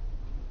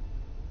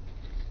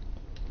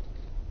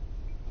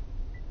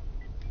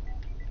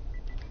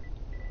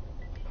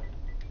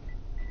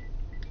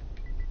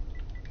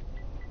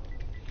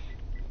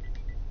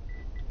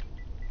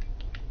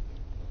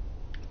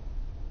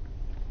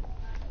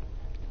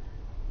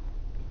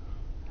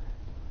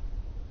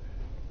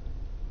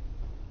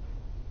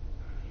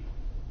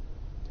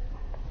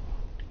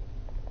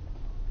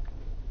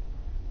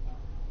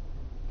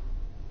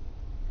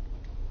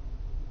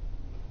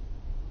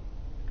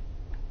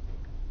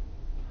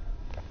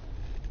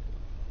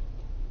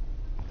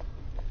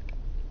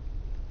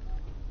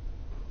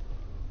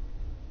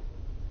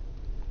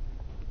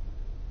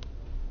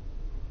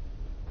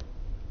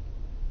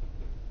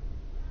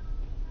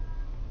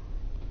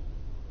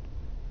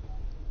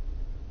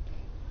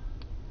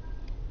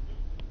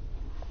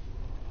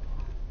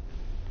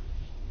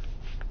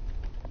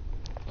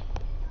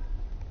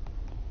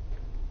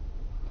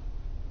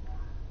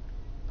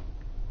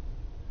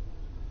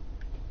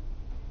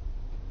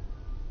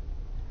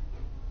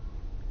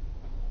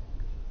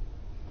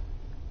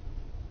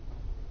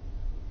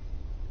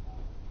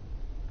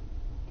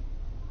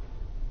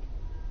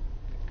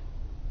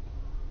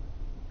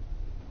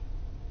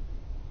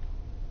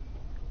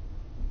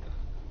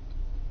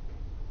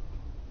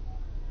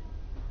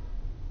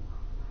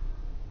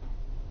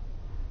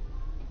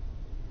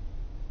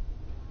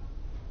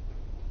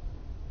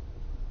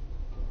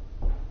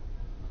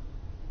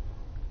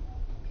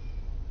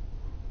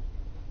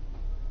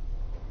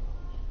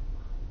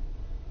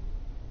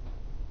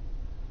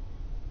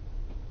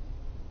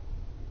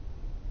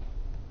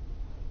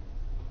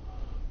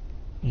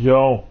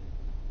 Yo.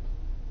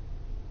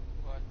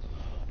 What?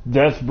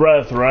 Death's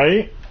Breath,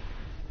 right?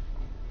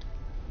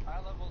 I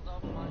leveled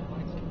up my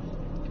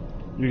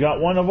blacksmith. You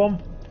got one of them?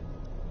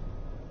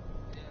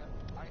 Yeah,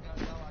 I got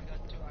two.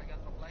 I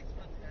got the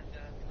blacksmith and the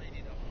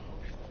lady, the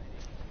potion lady.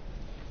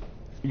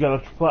 You got a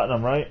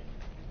platinum, right?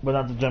 But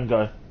not the gem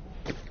guy.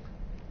 No,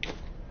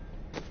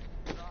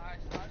 I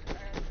the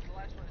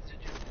last one is the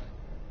gem guy.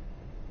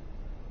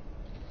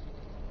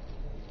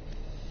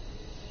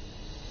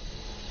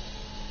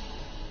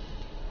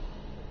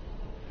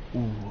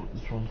 Ooh,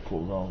 this one's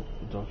cooldown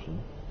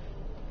reduction.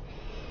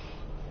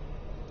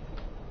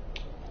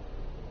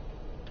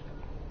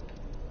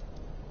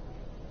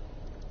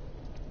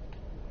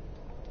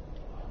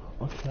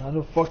 Okay, how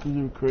the fuck did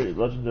you create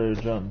legendary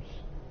gems?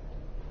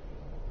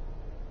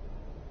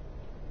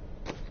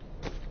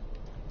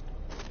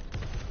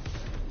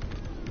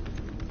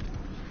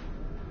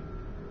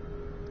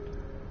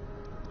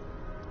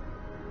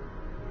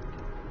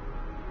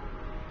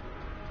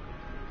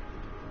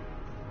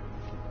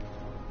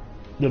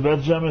 The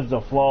best gem is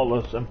the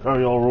flawless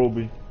Imperial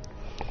Ruby.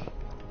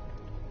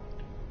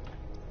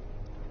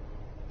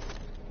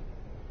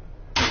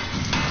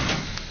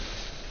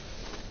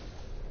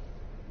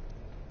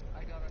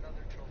 I got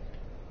another trophy.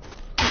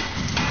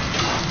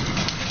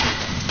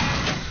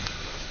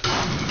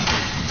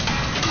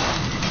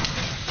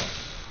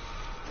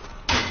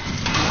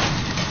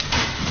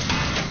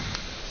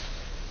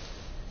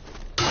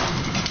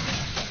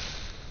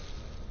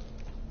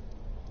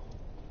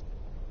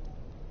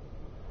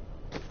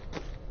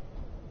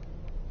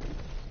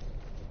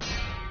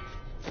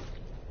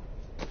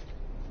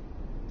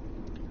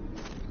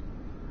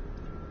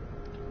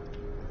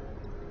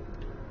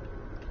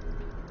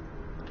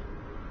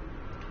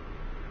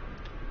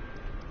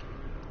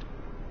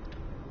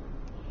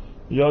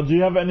 Yo, do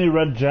you have any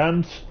red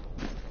gems?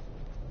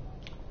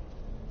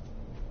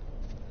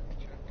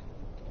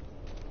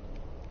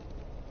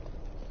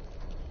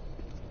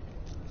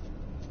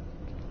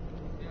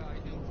 Yeah, I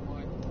do.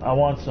 Why? I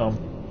want some.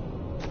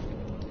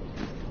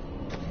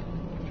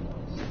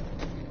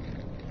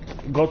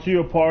 Go to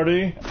your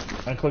party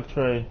and click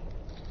trade.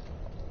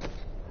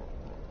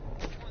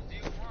 Which ones do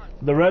you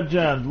want? The red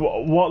gems,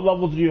 what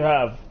level do you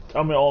have?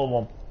 Tell me all of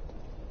them.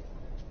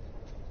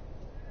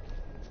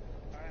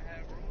 I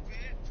have ruby.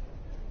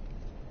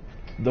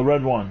 The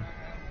red one. I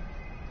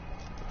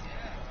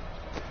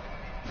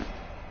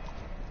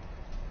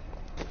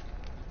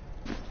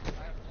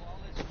have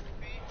flawless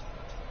ruby.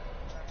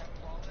 I have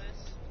flawless.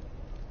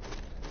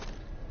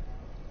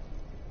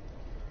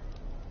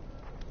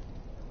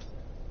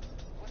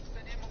 What's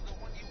the name of the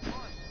one you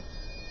want?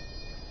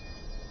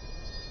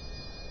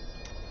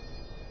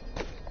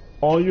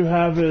 All you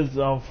have is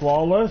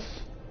flawless,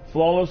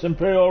 flawless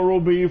Imperial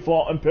Ruby,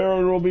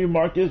 Imperial Ruby,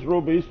 Marcus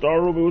Ruby,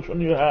 Star Ruby. Which one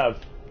do you have?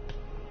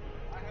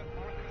 I have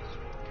Marcus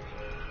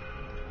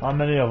ruby. How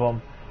many of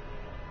them?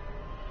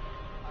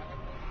 I have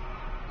one.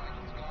 I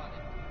just got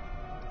it.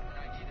 And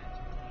I need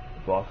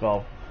it. Fuck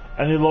off.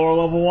 Any lower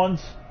level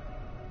ones?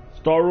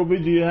 Star Ruby,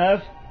 do you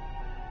have?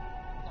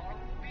 Star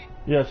ruby?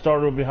 Yeah, Star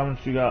Ruby. How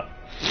much you got? Red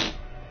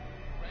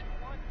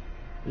one?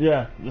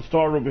 Yeah, the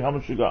Star Ruby. How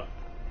much you got?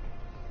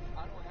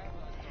 I don't have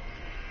a star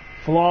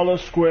ruby.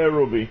 Flawless Square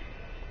Ruby.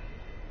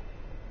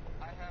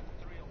 I have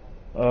 3 of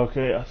them.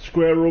 Okay, a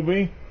Square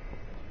Ruby.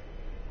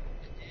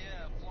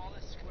 Yeah,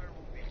 flawless square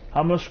ruby.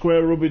 How much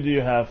Square Ruby do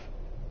you have?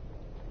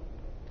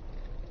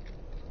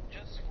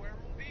 Just square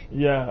ruby?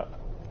 Yeah.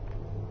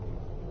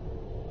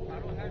 I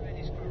don't have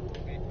any square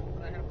ruby,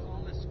 but I have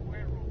flawless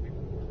square ruby.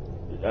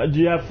 Do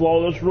you have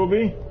Flawless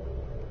Ruby?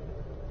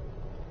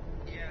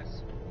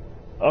 Yes.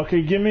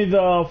 Okay, give me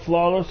the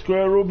Flawless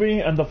Square Ruby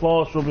and the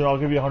Flawless Ruby and I'll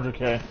give you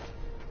 100k.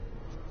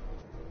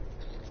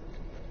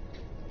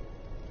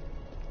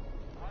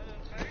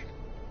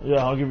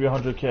 Yeah, I'll give you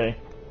 100k.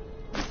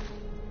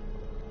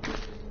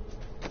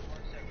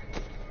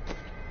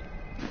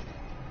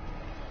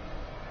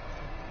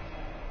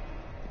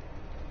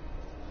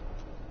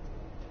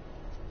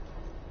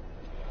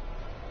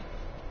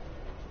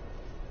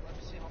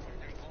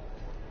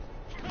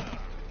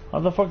 How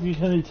the fuck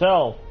can you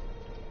tell?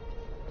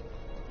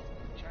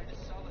 Try to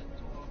sell it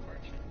to a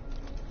merchant.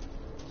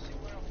 See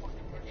where a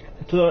fucking merchant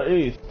is. To the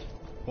east.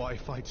 Why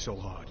fight so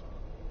hard?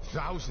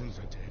 Thousands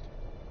are dead.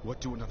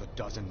 What do another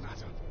dozen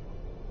matter?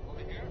 Over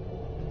here?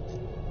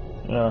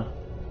 Yeah.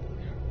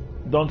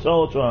 Don't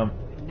sell it to him.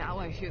 Now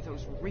I hear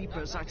those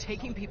Reapers are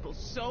taking people's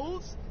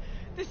souls?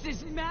 This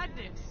is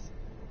madness!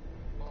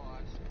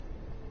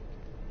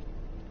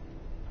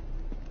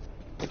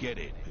 Get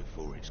it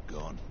before it's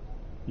gone.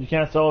 You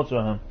can't sell it to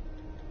him.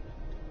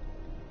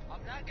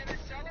 I'm not gonna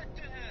sell it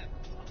to him.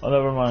 Oh,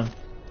 never mind.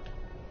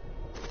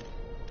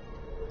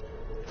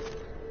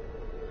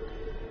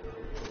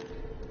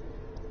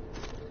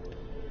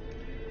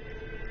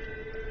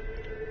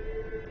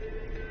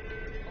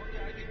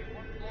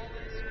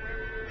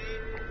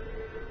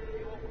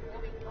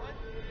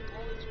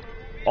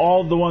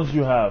 All the ones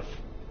you have.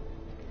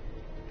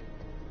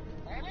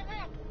 All of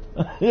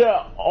them?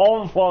 Yeah,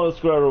 all the flawless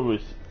square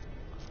rubies.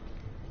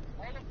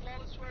 All the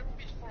flawless square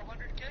rubies for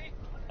 100k?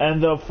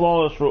 and the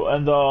flawless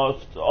and the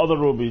other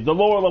rubies, the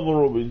lower level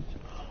rubies.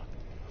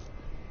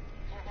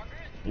 400?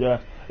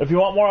 Yeah. If you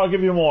want more, I'll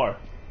give you more.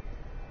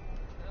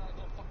 Go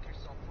fuck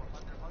yourself for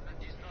 100.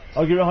 100 is nuts.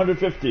 I'll give you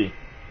 150. For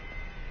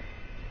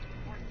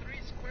 3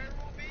 square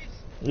rubies?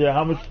 Yeah,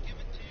 how much? I'll give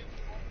it to you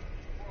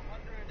for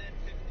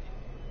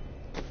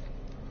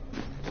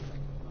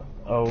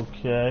 150.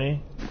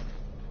 Okay.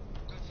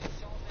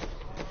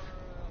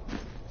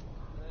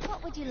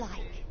 What would you like?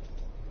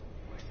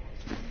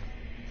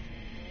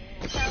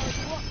 So,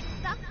 you want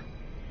stuff?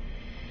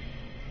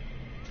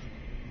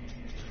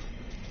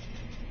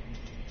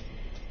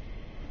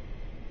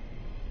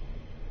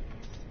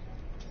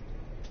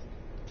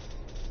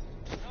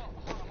 No,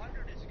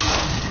 100 is good.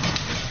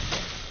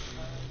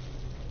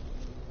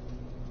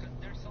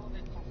 They're selling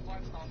it for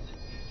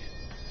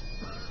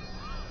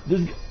 5,000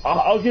 each.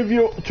 I'll give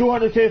you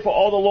 200k for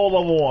all the low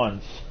level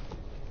ones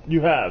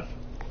you have.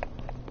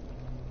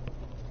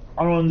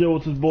 I don't want to deal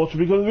with this bullshit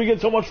because we get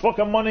so much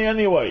fucking money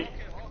anyway.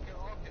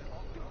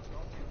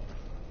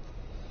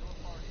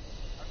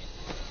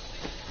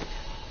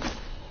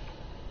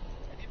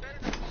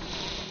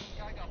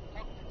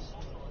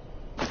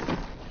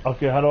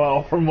 Okay, how do I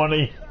offer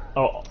money?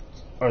 Oh,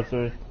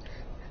 R3.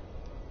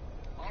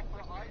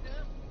 Offer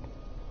item?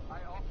 I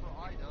offer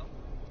item.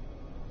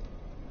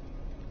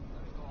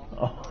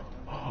 Oh,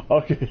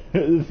 okay,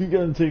 is he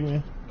gonna take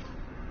me?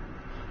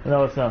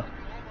 No, it's not.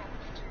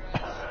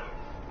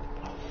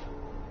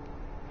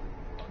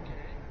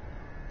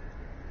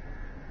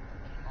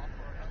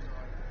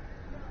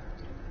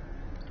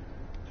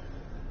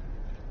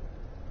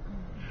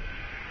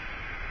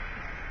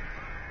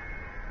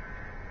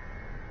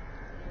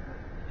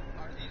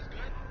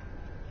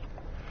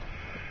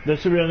 There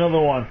should be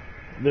another one.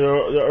 The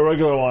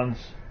irregular ones.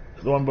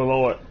 The one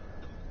below it.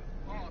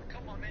 Oh,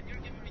 come on, man. You're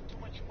giving me too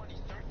much money.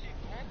 13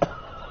 gold? That's a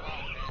lot,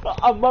 man.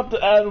 I'm about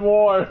to add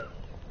more. That's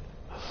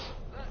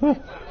a lot,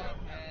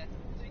 man.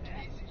 Take it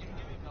easy. You're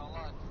giving me a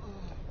lot.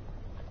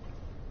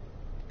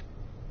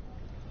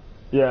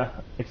 Yeah,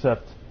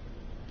 except. Is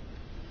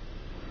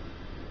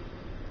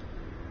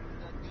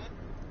that good?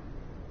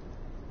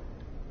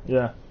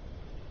 Yeah.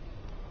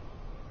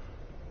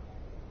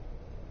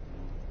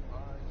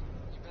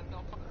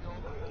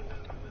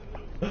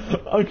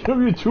 I'll give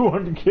you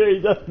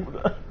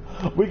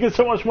 200k. We get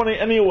so much money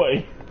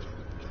anyway.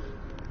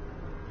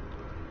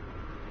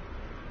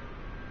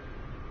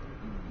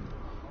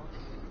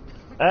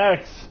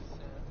 X.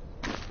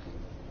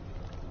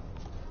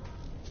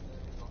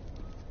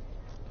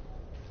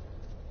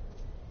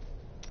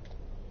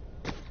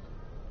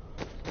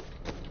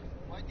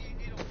 Why do you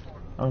need them for?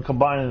 I'm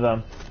combining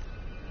them.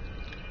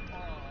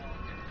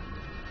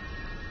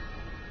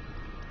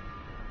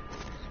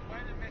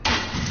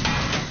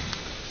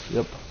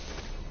 Yep.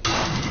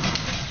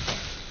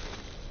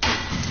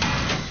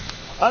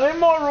 I need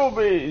more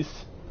rubies.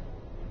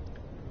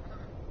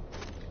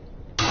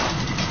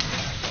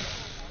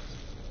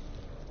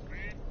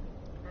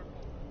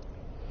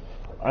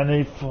 I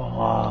need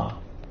four.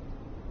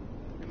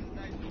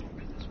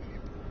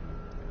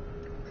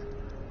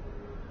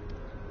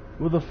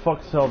 Who the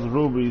fuck sells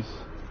rubies?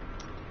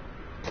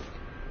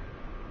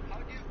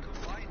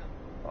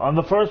 On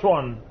the first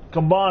one,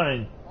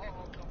 combine.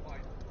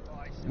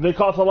 They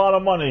cost a lot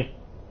of money.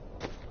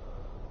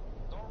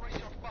 Don't raise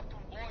your fucking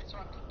voice or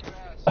I'll kick your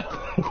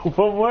ass.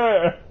 From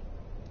where?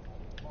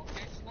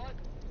 Okay, slut?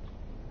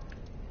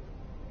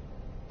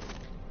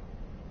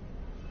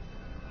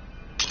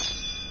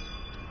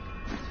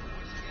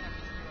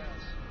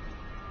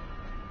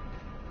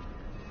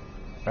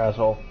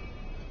 Asshole.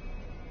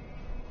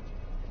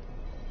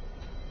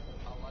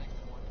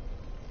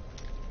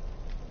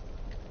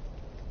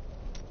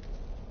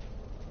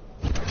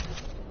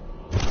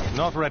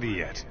 Not ready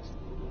yet.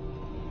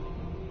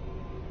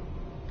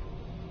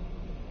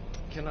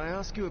 Can I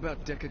ask you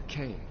about Deckard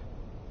Cain?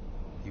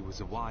 He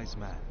was a wise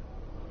man,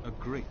 a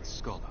great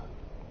scholar.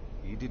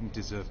 He didn't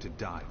deserve to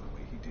die the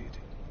way he did.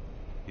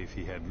 If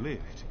he had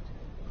lived,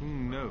 who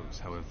knows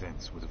how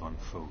events would have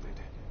unfolded.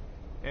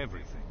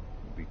 Everything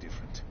would be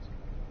different.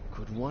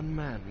 Could one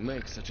man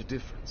make such a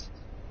difference?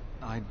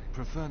 I'd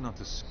prefer not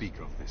to speak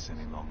of this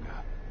any longer.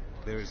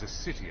 There is a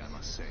city I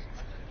must save.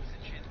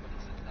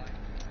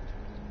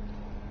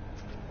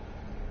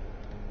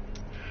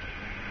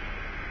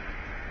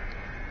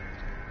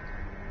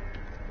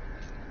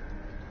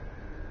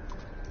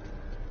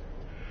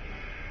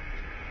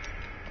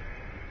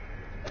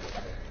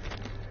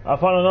 I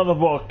found another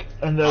book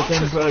in the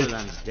same After place.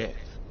 Sutherland's death,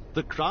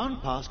 the crown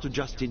passed to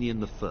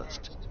Justinian I,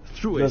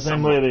 through The a same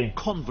somewhat lady.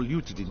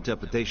 convoluted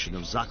interpretation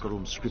of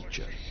Zakharum's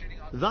scripture.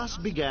 Thus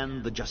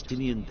began the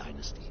Justinian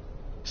dynasty.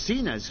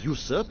 Seen as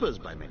usurpers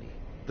by many,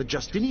 the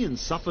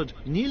Justinians suffered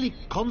nearly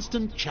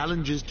constant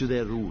challenges to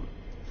their rule.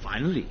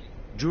 Finally,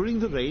 during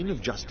the reign of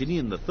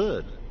Justinian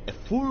III, a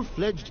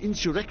full-fledged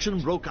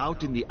insurrection broke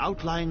out in the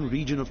outlying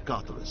region of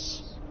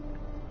Carthage.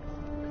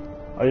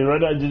 Are you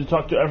ready? Did you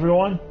talk to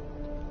everyone?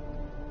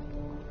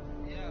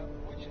 Yeah,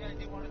 which guy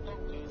do you want to talk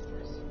to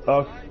first?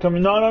 Come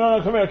here.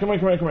 No, come here.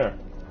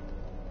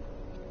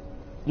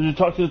 Did you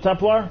talk to the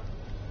Templar?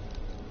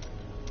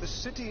 The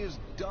city is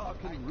dark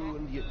and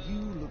ruined, yet you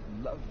look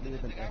lovelier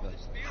than ever.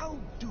 How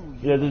do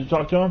you... Yeah, did you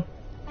talk to him?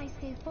 I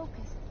stay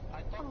focused.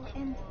 Oh,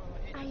 and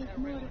I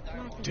ignore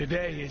Rather.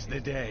 Today is the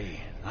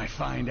day I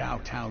find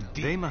out how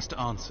deep... They must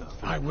answer.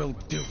 I will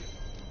do it.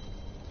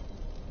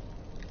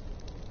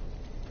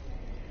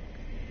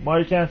 Why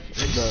you can't...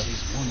 This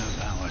is one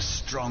of our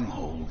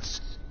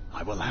strongholds.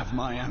 I will have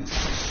my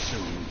answers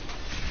soon.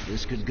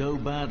 This could go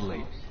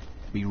badly.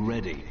 Be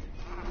ready.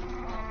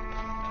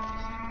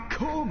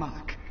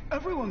 Cormac!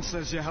 Everyone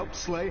says you helped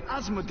slay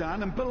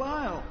Azmodan and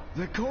Belial.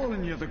 They're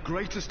calling you the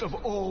greatest of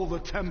all the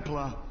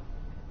Templar.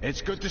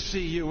 It's good to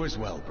see you as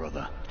well,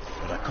 brother.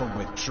 But I come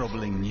with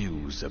troubling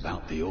news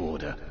about the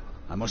Order.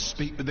 I must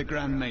speak with the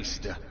Grand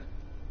Maester.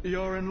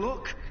 You're in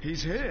luck.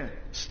 He's here.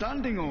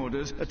 Standing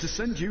orders are to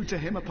send you to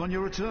him upon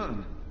your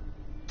return.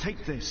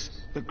 Take this,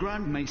 the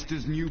Grand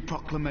Maester's new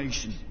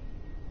proclamation.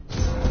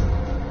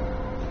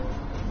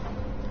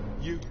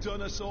 You've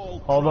done us all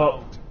Hold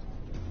proud. up.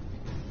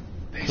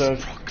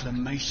 This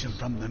proclamation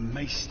from the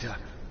Maester,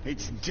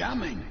 it's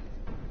damning.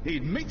 He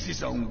admits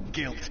his own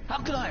guilt. How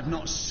could I have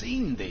not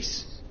seen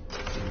this?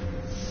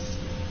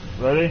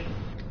 Ready?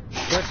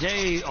 The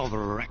day of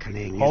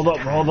reckoning Hold is up,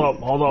 at hold hand.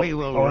 up, hold up. We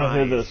will I wanna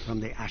hear rise this. from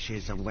the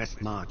ashes of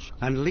Westmarch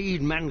and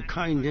lead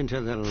mankind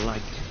into the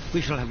light.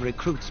 We shall have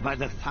recruits by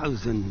the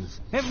thousands.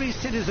 Every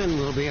citizen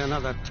will be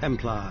another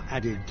Templar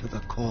added to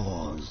the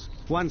cause.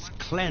 Once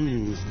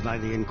cleansed by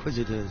the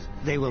Inquisitors,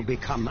 they will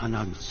become an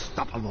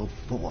unstoppable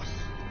force.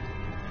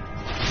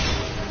 We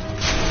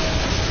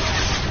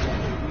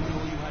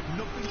know you had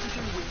nothing to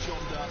do with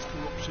John Dart's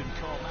corruption,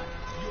 Cormac.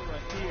 You're a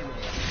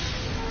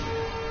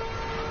hero.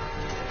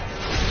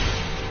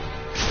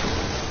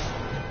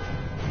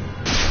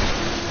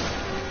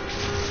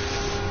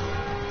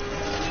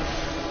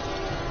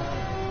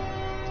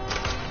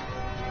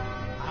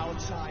 Our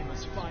time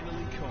has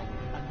finally come,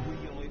 and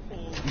we owe it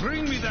all.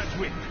 Bring me that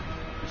whip.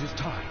 It is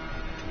time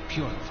to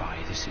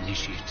purify this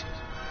initiate.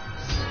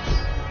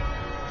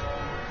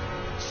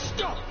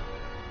 Stop!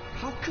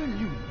 How can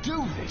you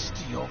do this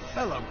to your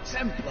fellow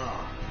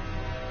Templar?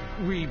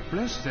 We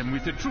bless them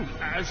with the truth,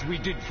 as we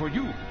did for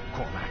you,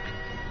 Cormac.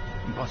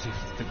 But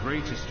if the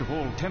greatest of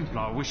all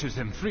Templar wishes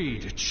them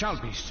freed, it shall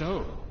be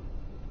so.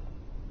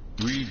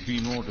 We've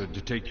been ordered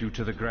to take you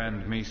to the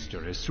Grand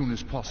Maester as soon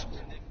as possible.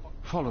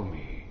 Follow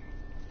me.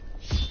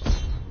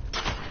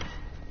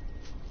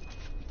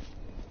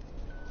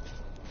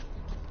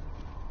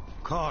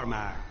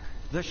 Cormac,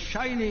 the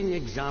shining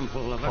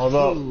example of a Hold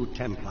up. true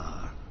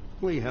Templar.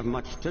 We have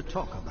much to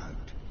talk about.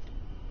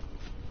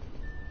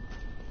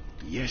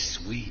 Yes,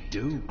 we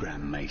do,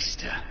 Grand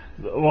Maester.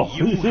 Well,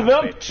 You you see have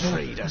them?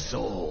 betrayed us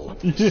all,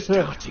 Yeah.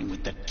 starting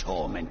with the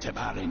torment of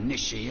our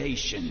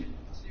initiation.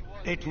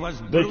 It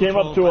was They came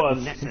up to brutal,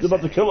 us. but They're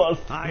about to kill us.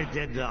 I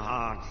did the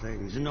hard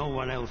things no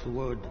one else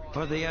would,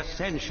 for the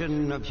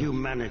ascension of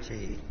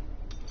humanity.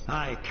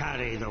 I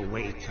carry the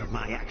weight of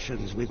my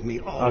actions with me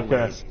always.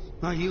 Okay.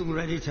 Are you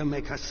ready to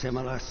make a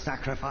similar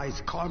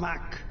sacrifice,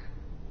 Cormac?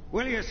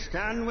 Will you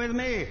stand with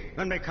me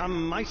and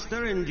become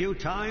Meister in due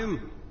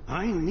time?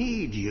 I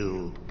need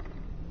you.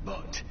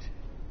 But...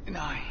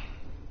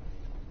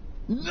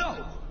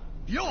 No!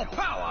 Your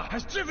power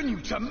has driven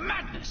you to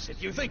madness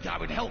if you think I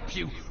would help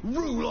you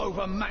rule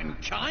over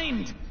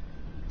mankind!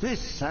 This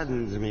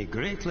saddens me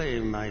greatly,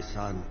 my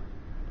son.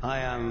 I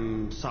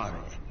am sorry.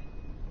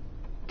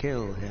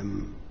 Kill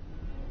him.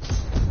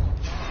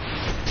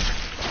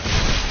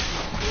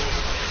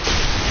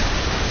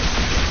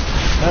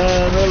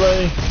 Man,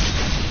 really?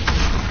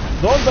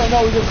 Don't they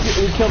know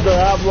we killed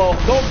Diablo?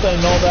 Don't they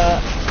know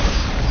that?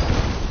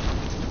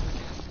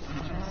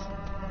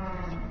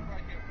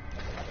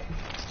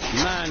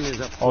 Man is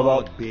a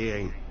flawed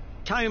being.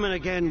 Time and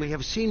again we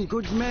have seen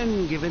good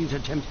men given to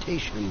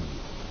temptation.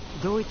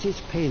 Though it is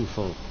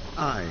painful,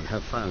 I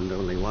have found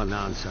only one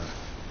answer.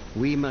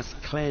 We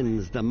must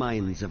cleanse the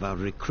minds of our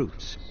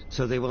recruits,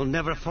 so they will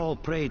never fall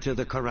prey to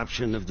the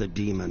corruption of the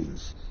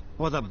demons,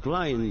 or the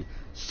blind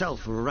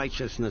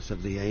self-righteousness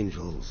of the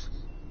angels.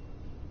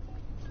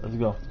 Let's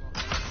go.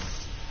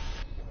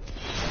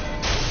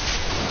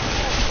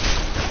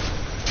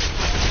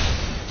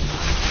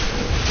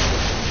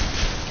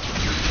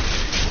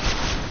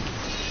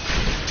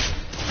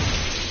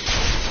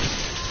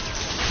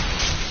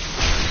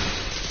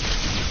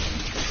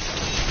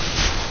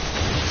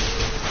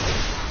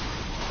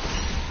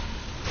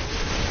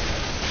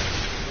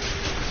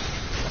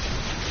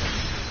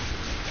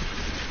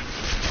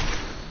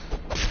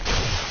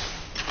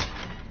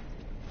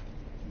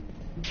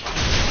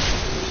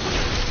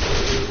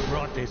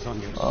 This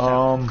on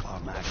yourself,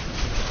 Cormac.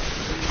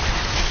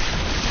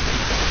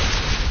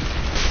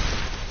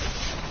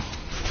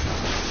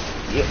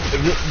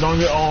 Yeah, on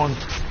your own.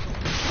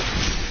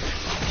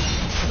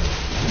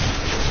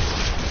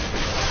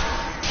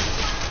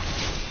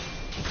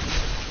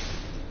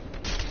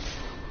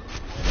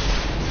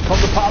 Come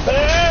to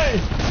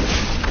Poppy!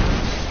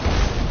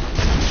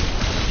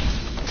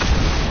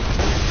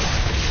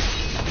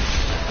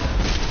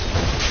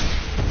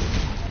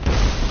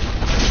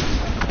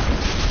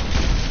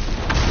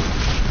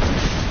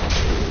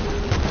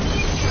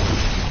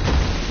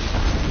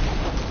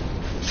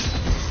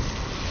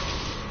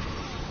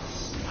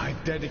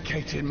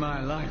 dedicated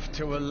my life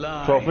to a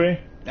lie. Trophy?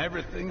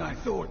 Everything I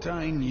thought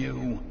I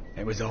knew,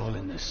 it was all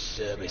in the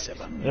service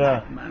of a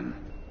madman.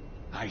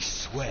 I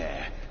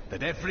swear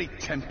that every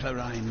Templar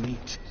I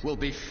meet will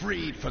be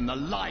freed from the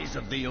lies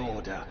of the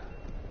Order.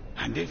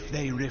 And if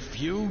they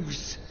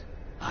refuse,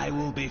 I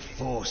will be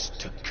forced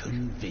to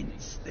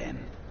convince them.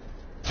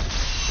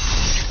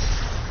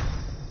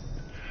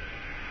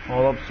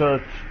 Hold up,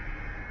 search.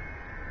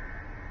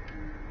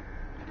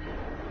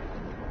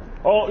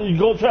 Oh,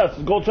 gold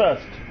chest, gold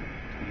chest.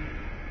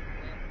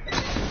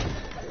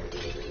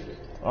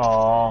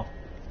 Aww.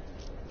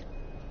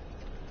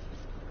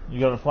 You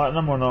got a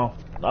platinum or no?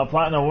 Not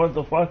platinum, what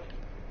the fuck?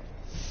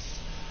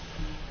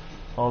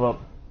 Hold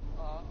up.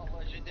 A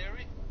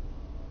legendary?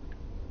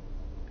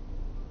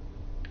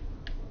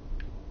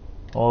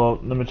 Hold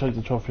up, let me check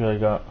the trophy I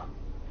got.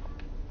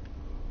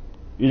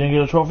 You didn't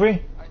get a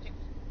trophy? I think...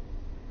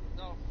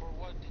 No, for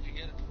what did you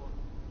get it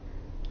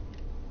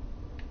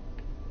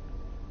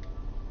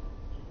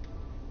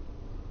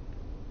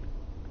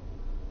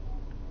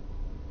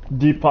for?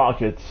 Deep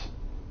pockets.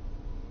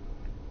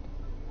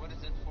 What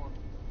is it for?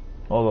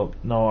 Hold up,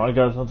 no, I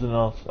got something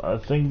else. I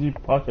think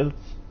deep pockets.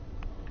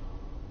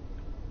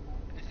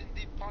 Isn't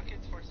deep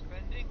pockets for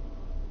spending?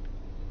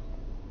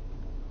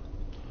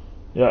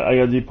 Yeah, I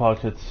got deep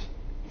pockets.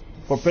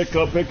 For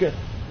picking up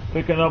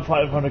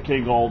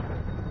 500k gold.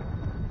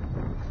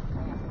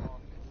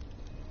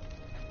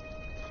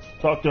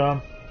 Talk to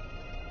him.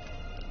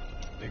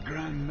 The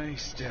Grand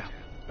Maester,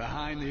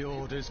 behind the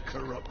Order's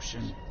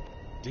corruption.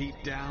 Deep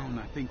down,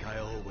 I think I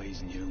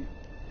always knew.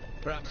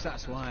 Perhaps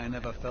that's why I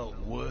never felt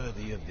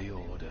worthy of the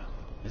Order.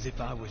 As if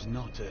I was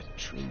not a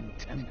true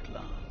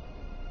Templar.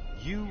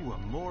 You were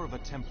more of a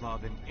Templar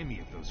than any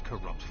of those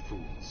corrupt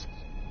fools.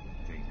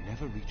 They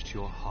never reached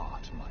your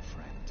heart, my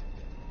friend.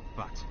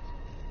 But,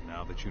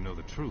 now that you know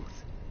the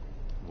truth,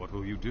 what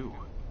will you do?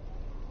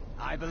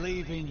 I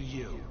believe in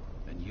you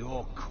and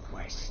your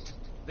quest.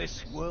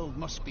 This world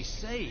must be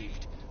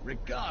saved,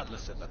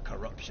 regardless of the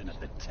corruption of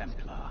the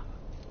Templar.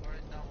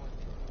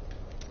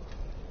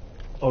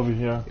 Over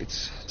here.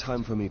 It's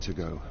time for me to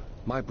go.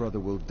 My brother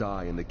will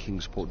die in the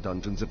Kingsport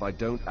dungeons if I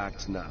don't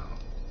act now.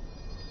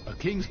 A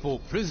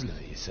Kingsport prisoner,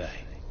 you say?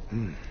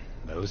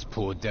 Those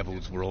poor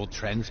devils were all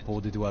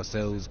transported to our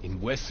cells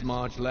in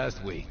Westmarch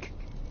last week.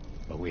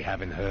 But we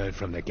haven't heard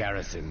from the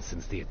garrison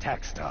since the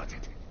attack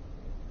started.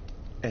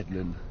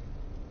 Edlin,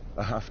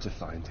 I have to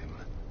find him.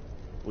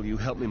 Will you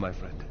help me, my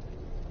friend?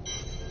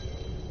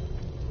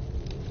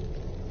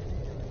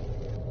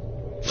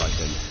 Right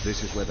then,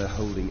 this is where they're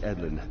holding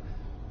Edlin.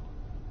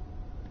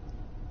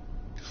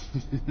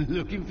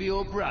 Looking for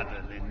your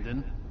brother,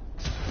 Lyndon?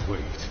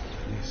 Wait,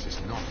 this is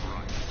not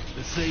right.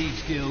 The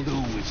Sage Guild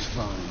always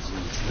finds who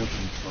it's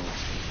looking for.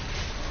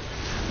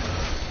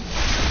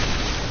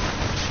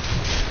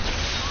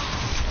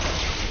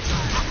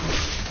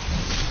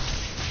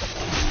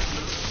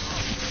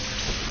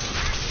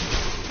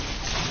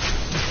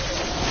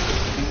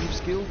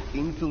 Thieves Guild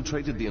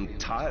infiltrated the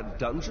entire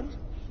dungeon?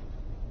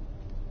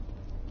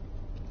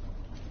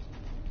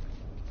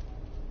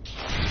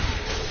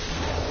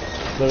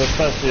 There's a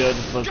test here,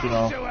 just let you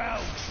know. Go to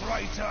hell,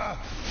 traitor!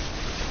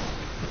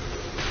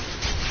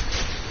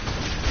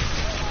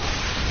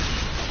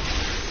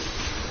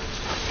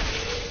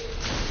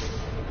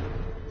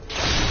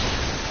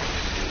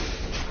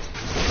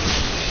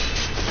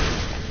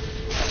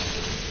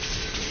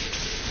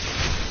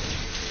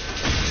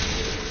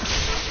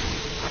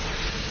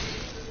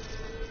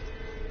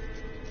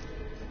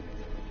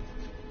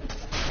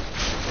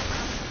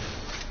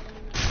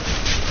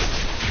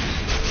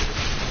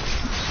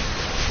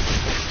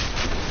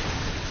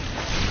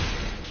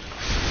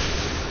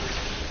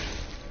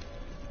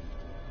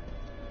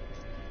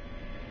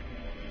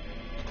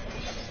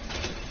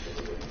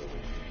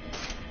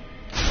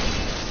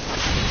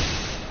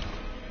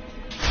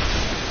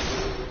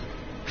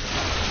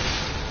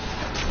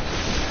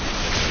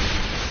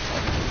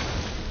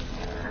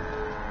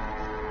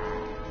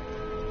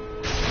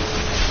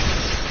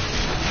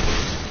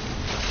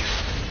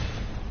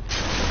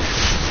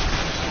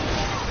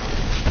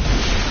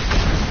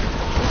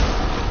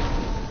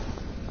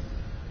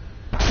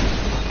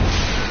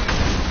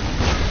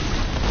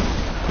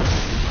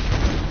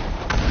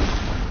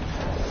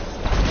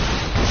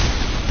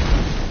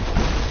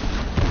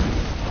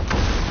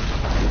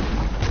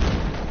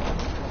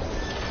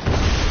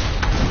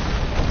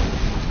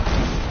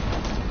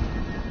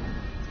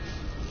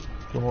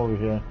 Come over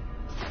here.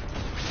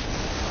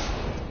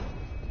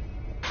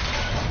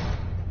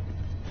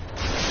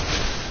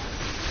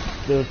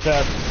 There's a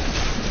test.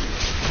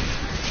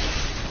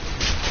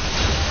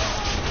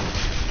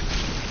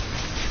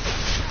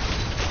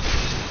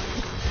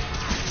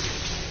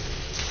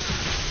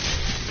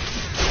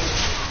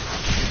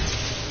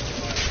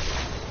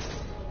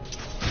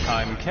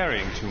 I'm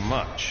carrying too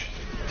much.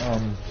 I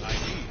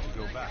need to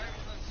go back.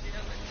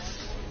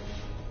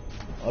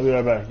 I'll be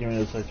right back. Give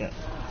me a second.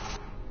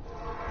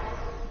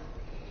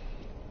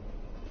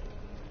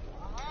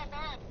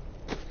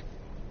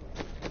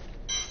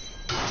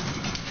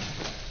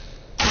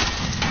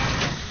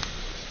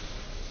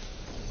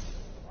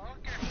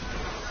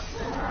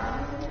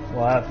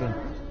 What happened?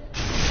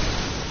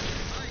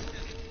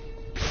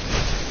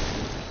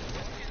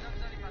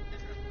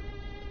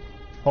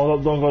 Hold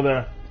up, don't go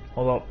there.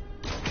 Hold up.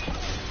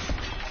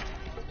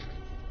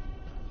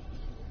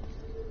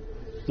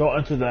 Don't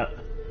enter that.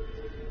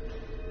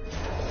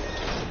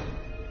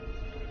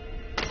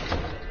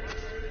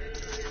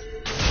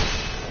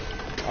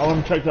 I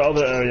want to check the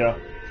other area.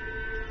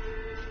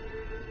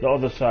 The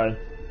other side.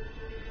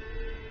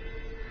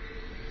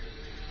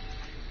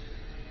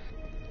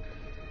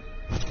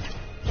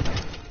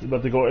 You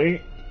about to go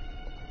eat?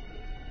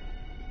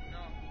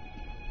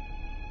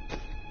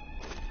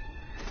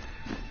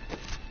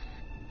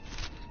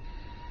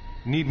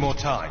 Need more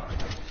time.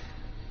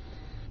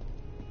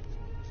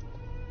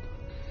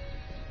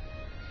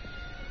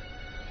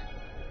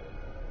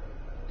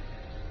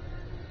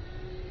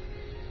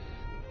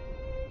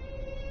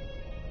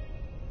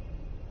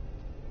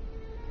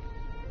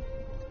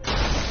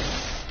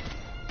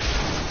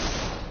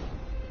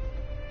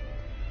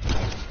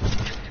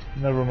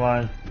 Never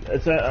mind.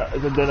 It's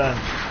a dead end.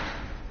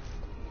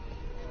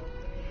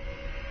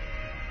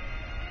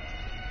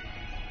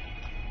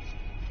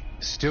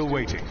 Still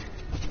waiting.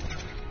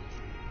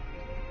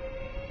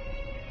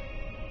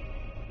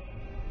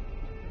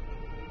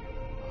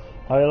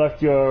 I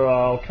left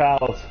your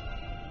cows.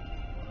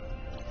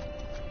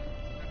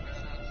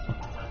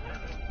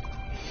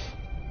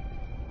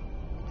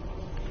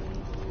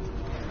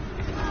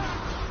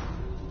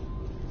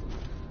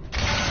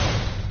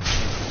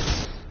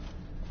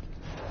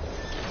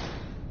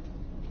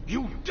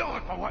 You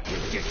die for what you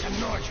did to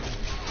Nigel.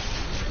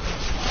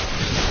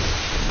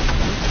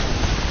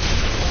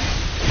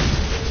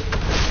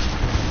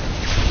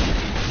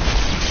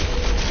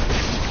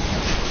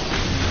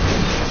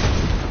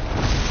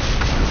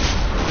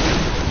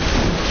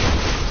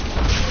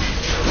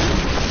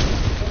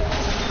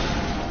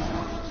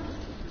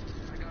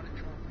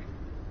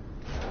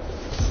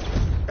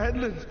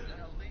 Edmund!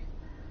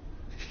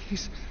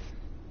 He's...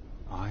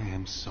 I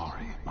am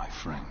sorry, my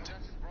friend.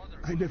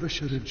 I never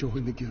should have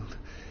joined the guild.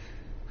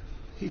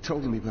 He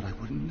told me, but I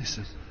wouldn't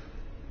listen.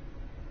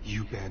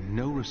 You bear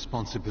no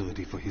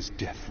responsibility for his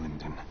death,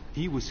 Lyndon.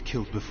 He was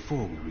killed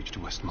before we reached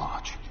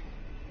Westmarch.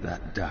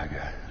 That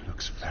dagger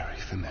looks very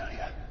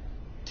familiar.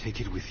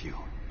 Take it with you,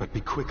 but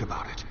be quick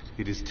about it.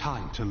 It is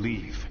time to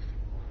leave.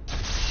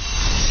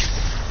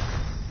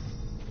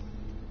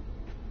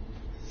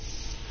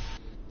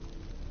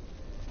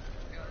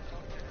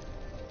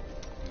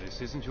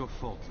 This isn't your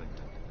fault,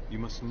 Lyndon. You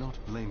must not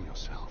blame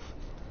yourself.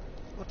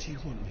 What do you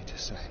want me to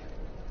say?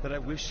 That I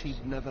wish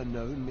he'd never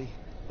known me?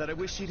 That I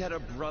wish he'd had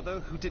a brother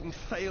who didn't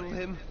fail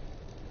him?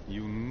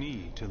 You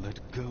need to let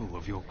go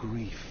of your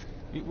grief.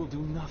 It will do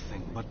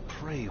nothing but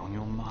prey on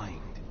your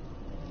mind.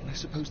 And I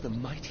suppose the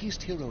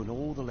mightiest hero in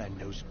all the land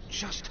knows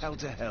just how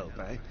to help,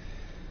 eh?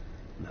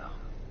 No.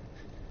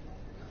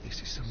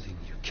 This is something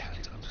you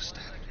can't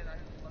understand.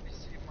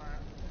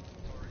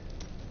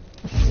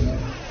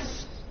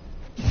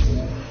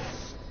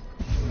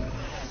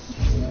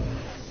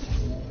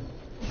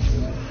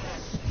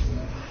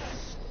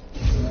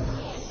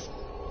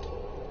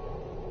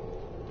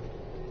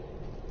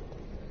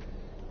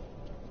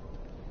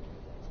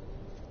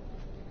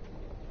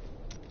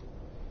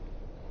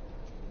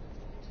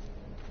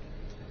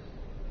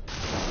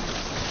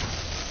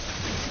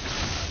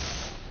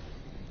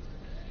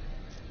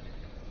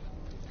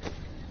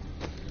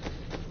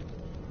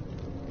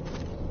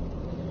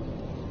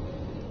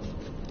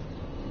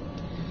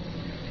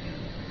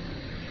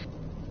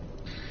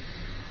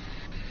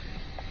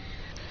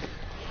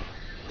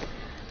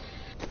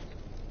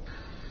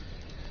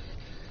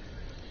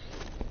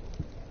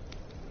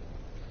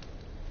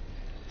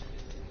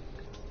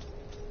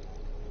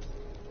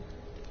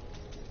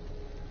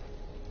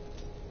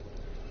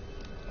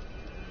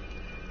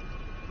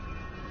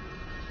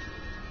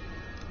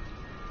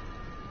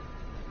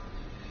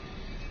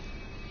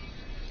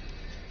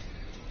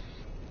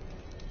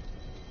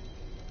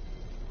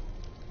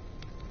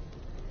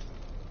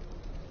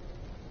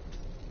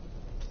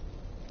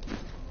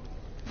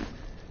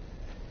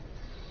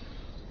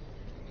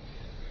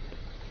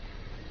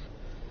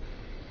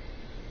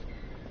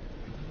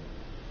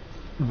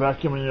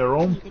 Vacuum in your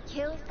room? To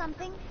kill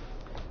something?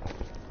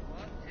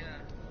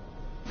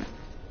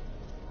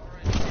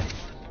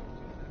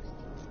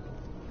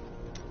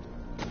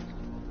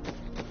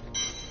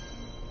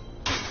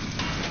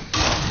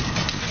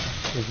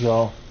 Let's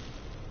go.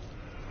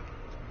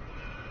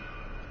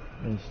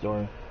 Main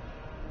story.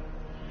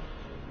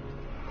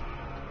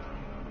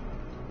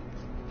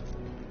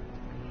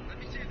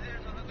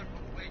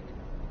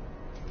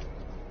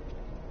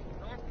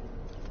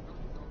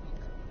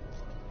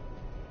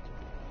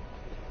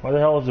 Why the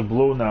hell is it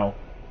blue now?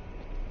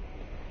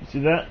 You see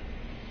that?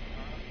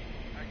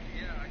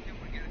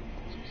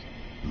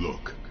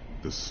 Look,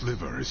 the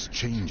sliver is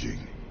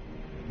changing.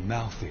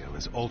 Malthael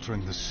is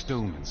altering the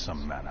stone in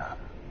some manner.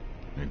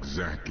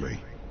 Exactly.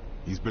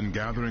 He's been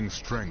gathering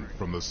strength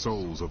from the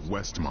souls of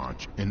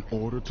Westmarch in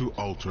order to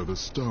alter the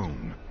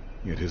stone.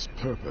 Yet his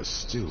purpose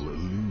still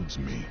eludes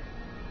me.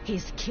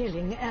 He's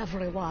killing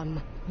everyone.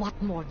 What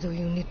more do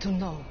you need to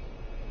know?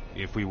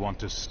 If we want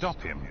to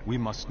stop him, we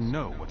must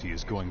know what he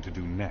is going to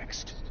do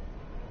next.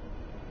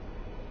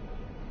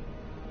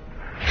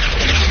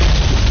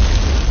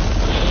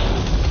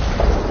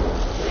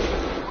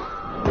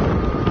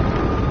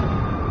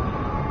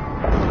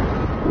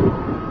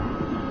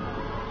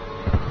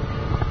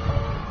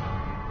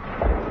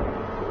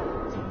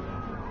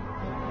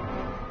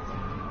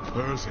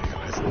 Urzael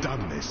has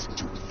done this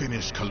to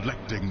finish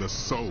collecting the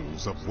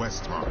souls of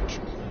Westmarch.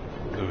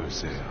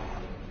 Urzael.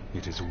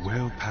 It is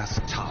well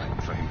past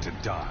time for him to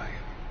die.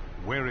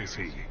 Where is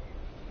he?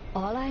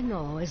 All I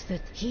know is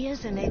that he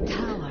is in a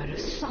tower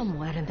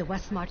somewhere in the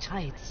Westmarch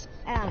Heights,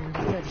 and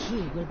that he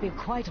will be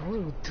quite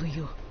rude to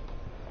you.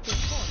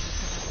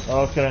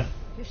 Okay.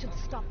 You should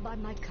stop by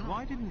my car.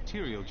 Why didn't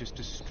Tyrael just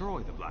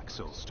destroy the Black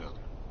Soulstone?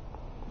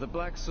 The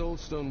Black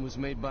Soulstone was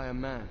made by a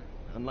man,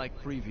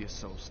 unlike previous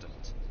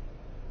Soulstones.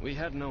 We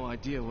had no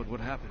idea what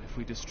would happen if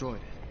we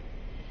destroyed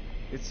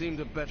it. It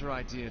seemed a better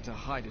idea to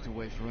hide it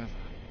away forever.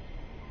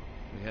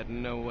 We had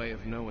no way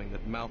of knowing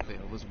that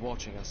Malthael was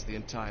watching us the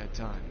entire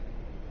time.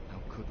 How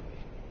could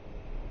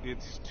we?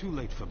 It's too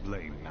late for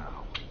blame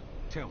now.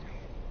 Tell me,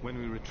 when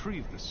we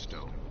retrieve the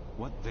stone,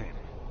 what then?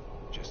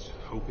 Just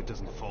hope it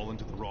doesn't fall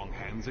into the wrong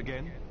hands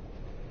again?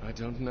 I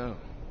don't know.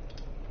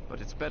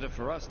 But it's better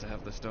for us to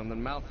have the stone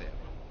than Malthael.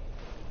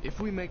 If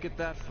we make it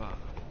that far,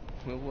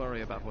 we'll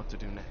worry about what to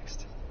do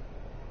next.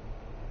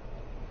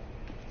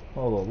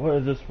 Hold on, what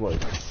is this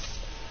place?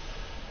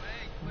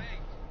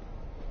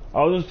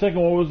 I was just checking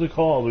what was it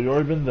called, but you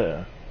already been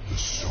there. The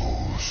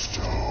Soul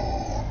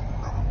Stone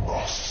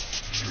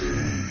must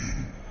change.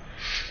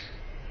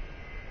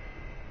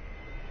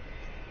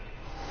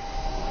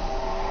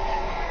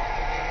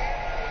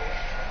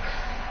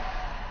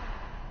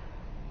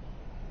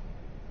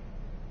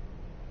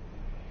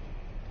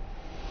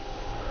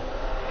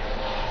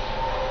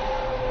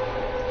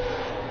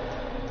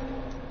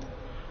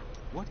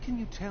 What can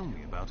you tell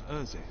me about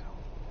Urzael?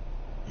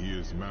 He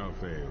is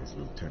Malthael's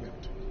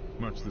lieutenant,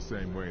 much the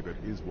same way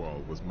that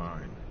Iswal was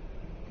mine.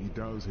 He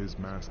does his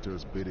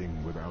master's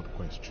bidding without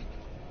question.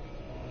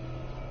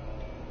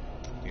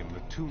 In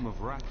the tomb of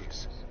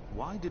Rakis,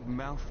 why did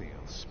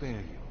Malthael spare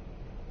you?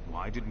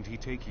 Why didn't he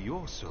take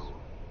your soul?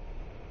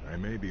 I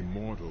may be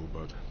mortal,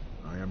 but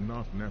I am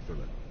not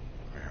Nephilim.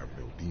 I have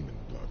no demon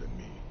blood in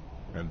me,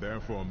 and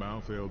therefore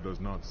Malthael does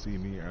not see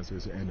me as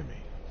his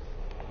enemy.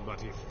 But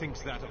he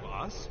thinks that of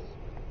us?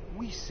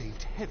 We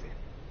saved heaven.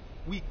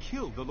 We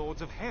killed the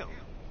Lords of Hell.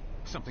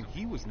 Something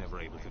he was never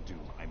able to do,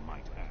 I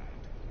might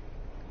add.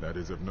 That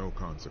is of no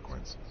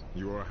consequence.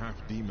 You are half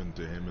demon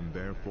to him, and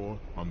therefore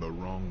on the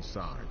wrong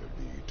side of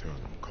the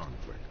eternal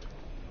conflict.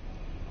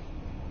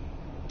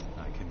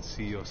 I can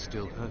see you're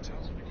still hurting.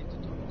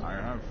 I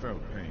have felt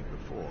pain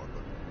before,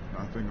 but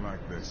nothing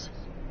like this.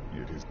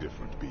 It is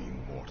different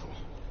being mortal.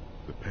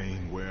 The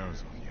pain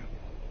wears on you.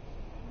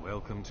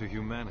 Welcome to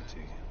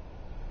humanity.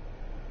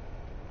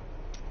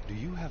 Do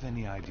you have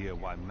any idea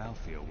why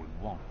Malthael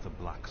would want the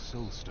Black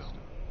Soulstone?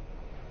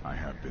 I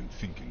have been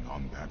thinking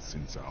on that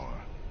since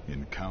our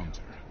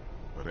encounter,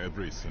 but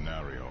every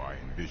scenario I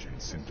envision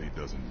simply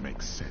doesn't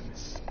make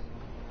sense,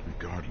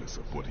 regardless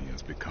of what he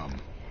has become.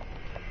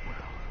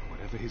 Well,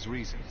 whatever his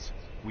reasons,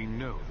 we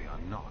know they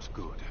are not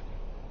good.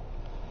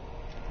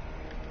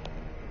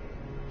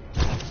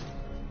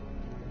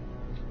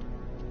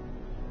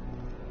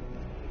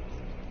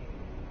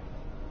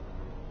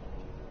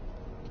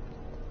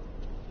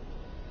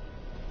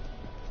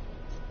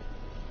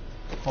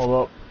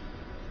 Hold up.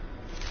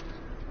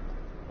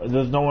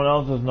 There's no one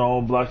else? There's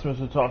no blacksmith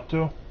to talk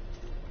to?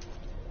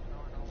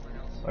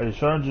 Are you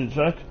sure? Did you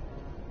check?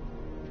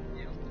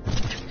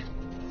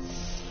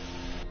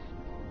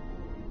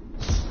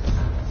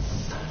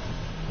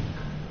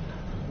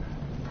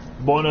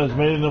 Bonus,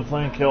 made in the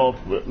flame kill.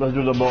 Let's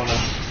do the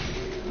bonus.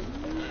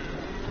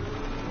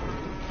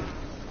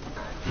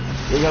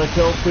 We gotta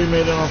kill 3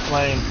 made in a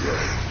flame.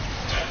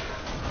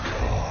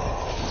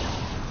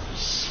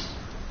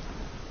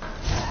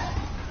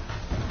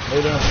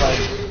 Made in a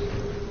flame.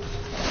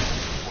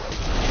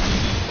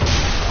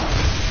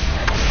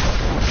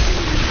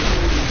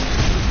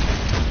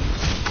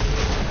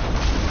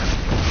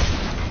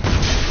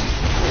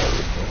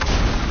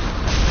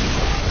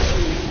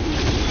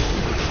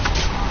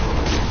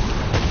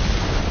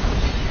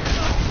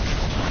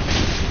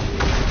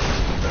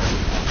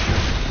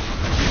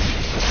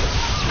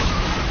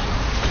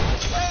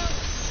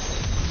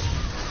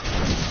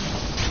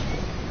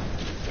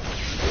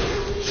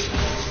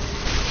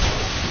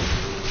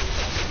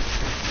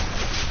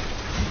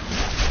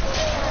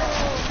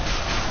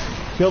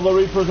 Kill the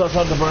Reapers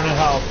outside the burning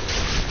house.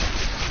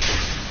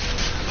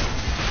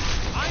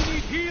 I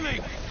need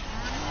healing!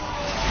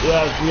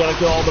 Yes, we gotta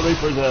kill all the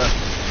Reapers there.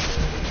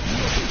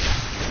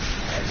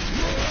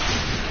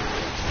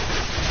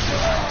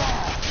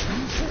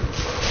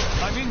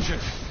 I'm injured.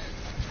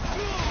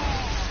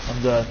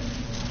 I'm dead.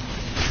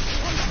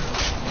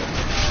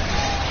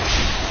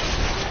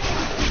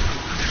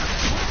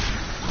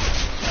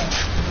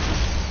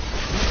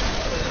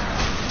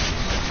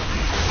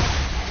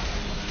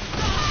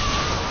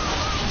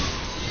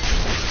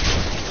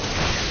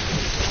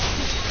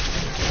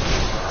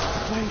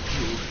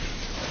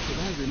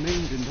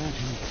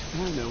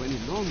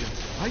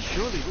 I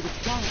surely would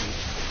have died.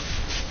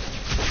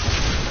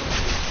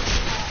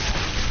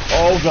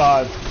 Oh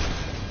God.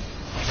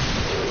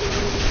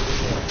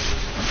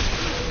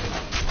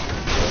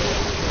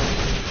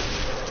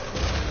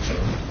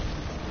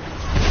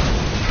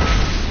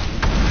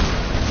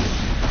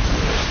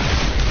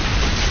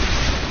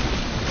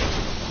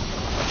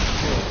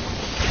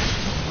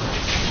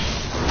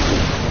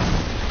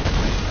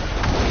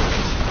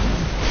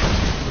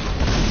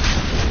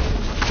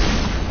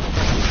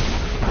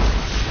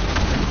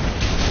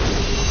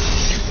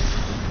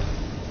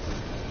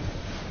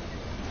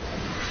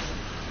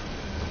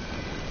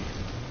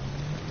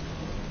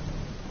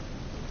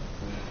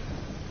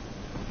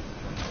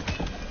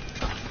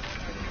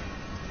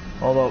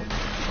 Hold up.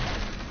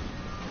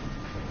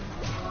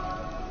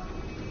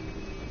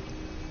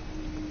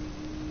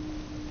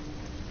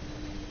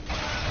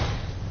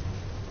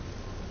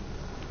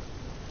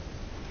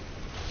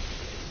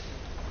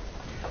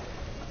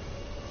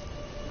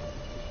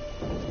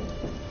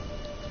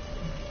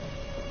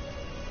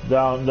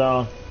 Down,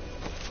 down.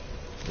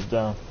 Get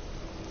down.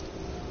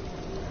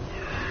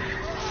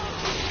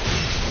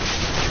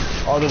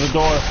 Oh, there's a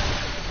door.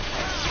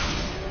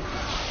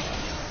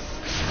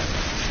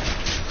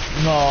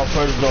 No,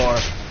 first door.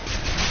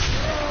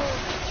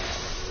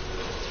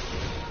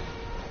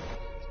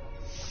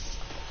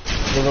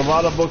 There's a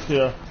lot of books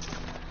here.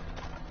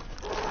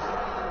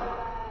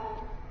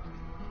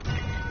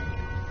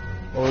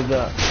 What was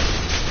that?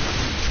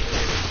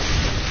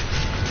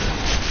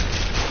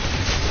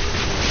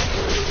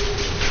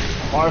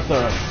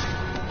 Arthur.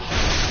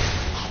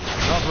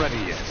 Not ready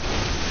yet.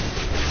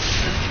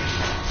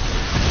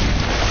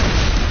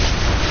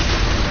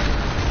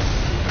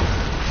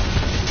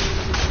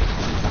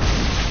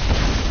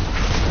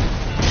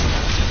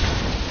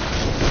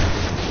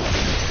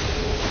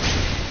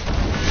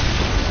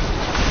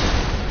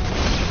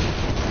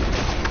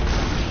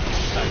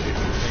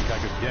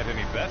 Get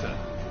any better?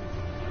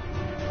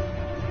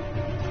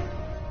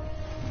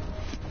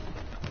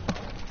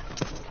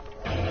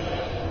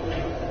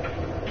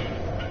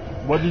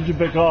 What did you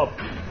pick up?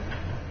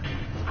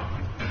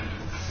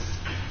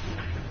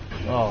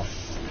 Oh.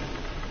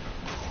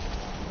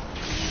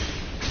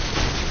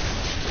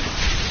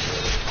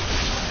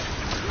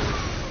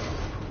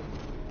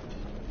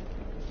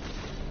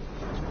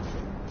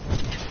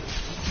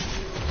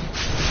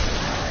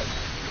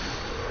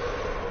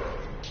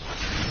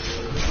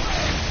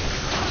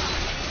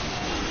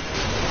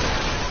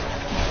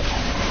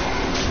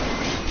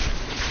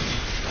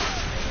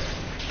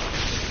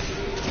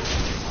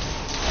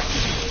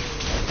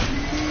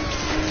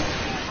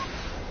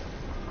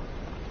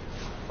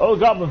 Oh,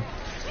 goblin.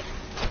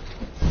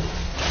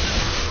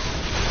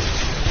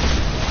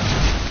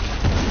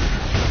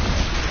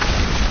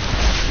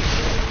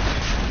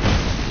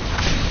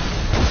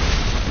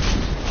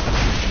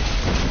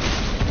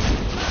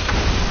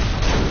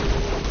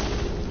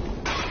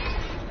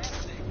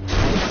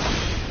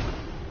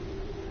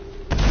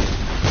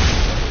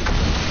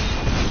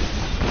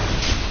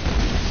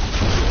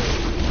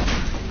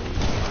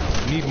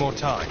 Need more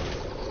time.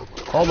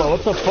 Hold on,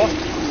 what the fuck?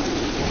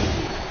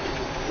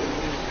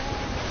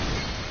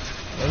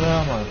 Where the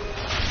hell am I?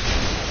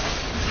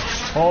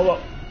 Hold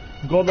up.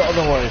 Go the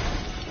other way.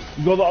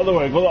 Go the other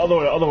way. Go the other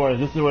way. Other way.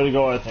 This is the way to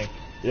go, I think.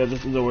 Yeah,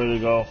 this is the way to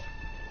go.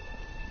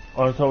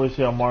 Oh, that's all we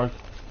see on mark.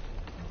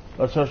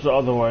 Let's search the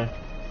other way.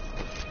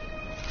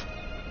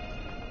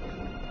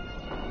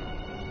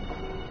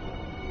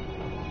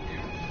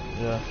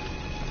 Yeah.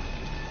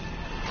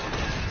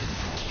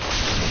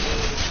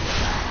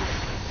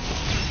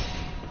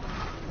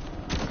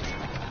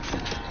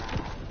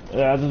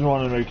 Yeah, I just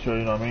wanted to make sure,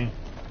 you know what I mean?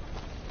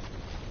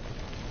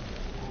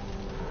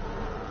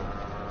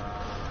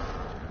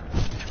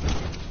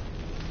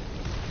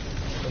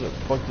 Where the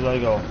fuck did I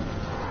go?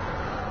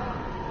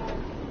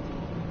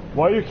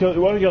 Why you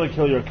gotta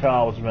kill your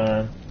cows,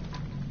 man?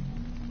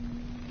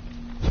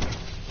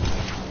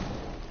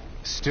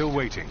 Still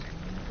waiting.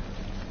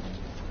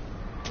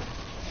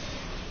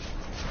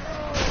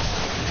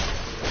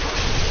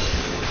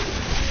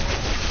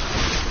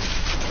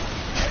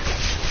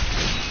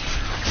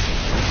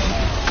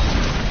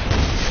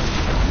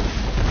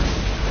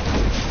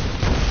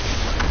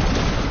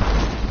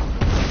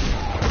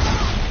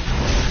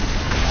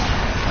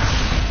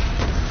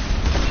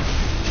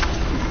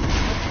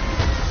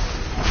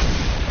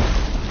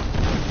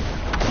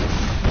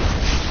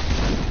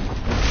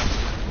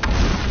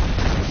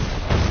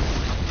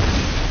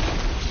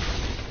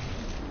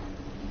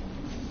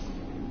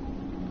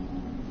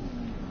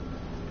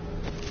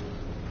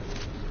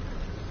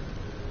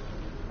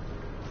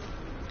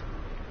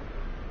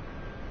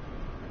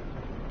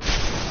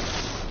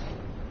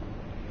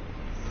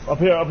 Up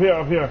here, up here,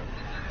 up here.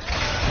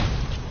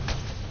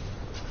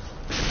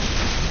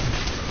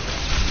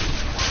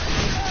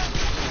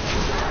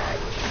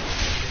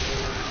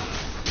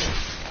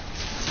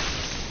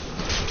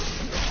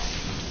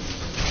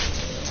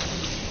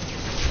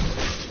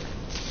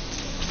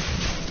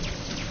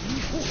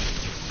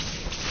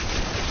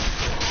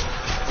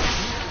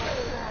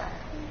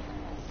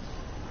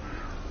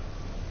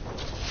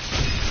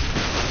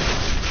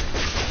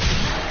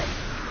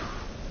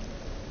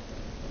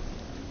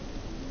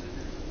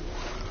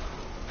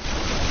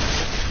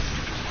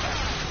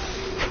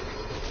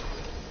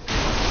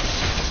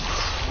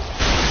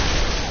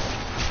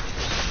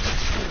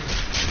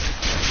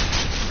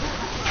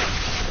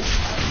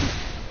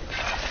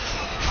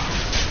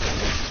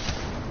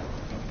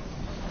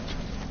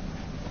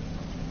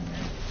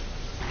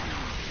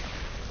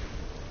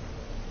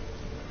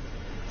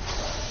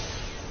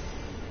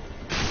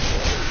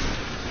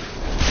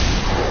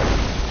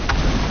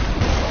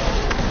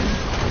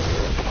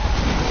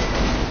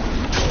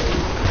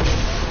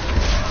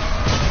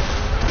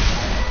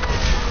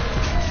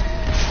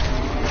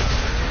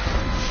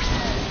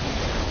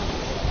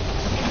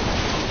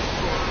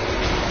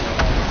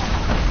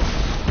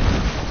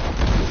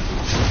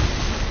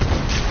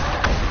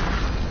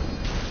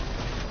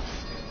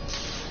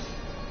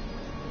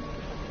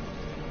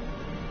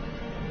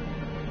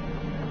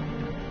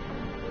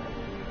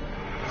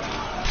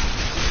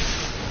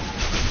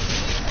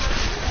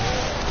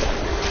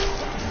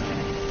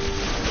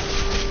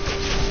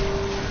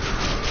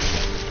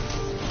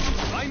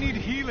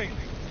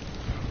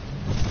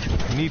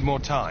 need more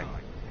time.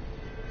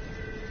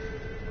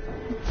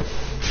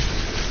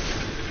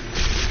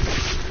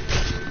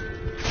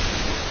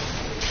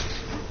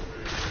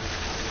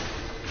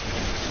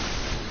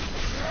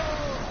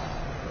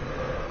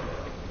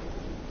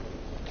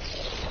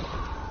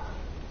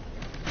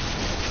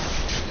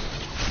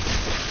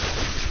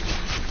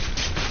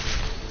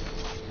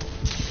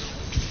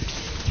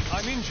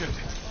 I'm injured.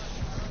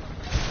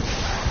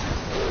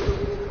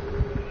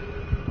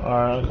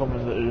 Alright, I'm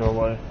coming your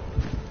way.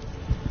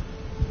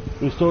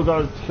 We still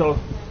gotta kill.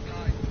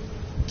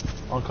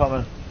 I'm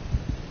coming.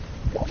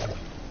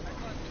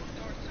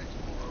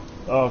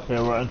 Okay,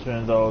 we're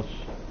entering those.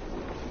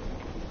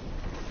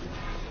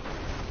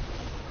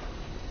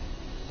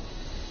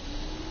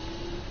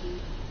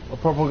 A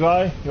purple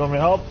guy, you want me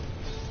to help?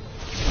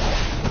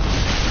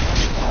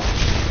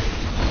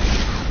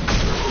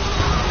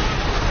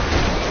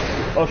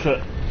 Oh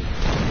shit.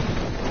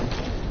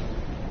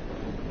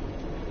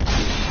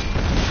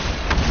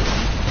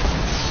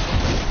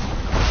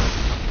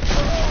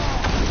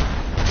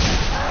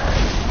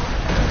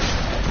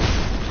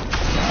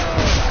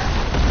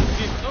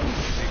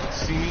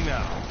 See me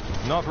now.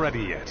 Not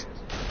ready yet.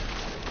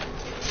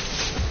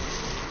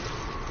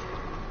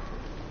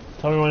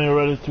 Tell me when you're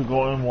ready to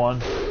go in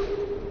one.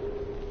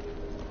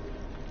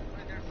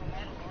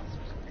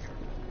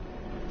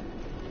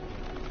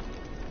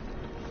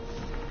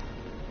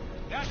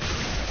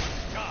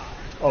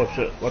 Oh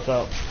shit, what's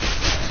up?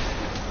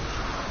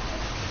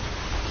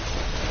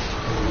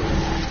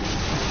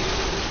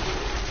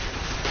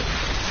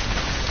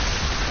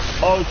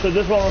 Oh, so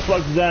this one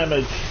reflects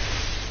damage.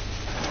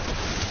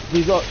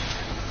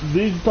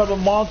 These type of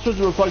monsters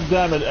reflect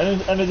damage.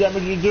 Any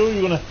damage you do,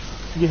 you're gonna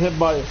get hit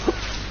by it.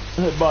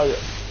 Hit by it.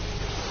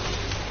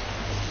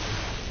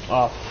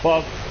 Ah,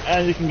 fuck.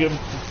 And you can give.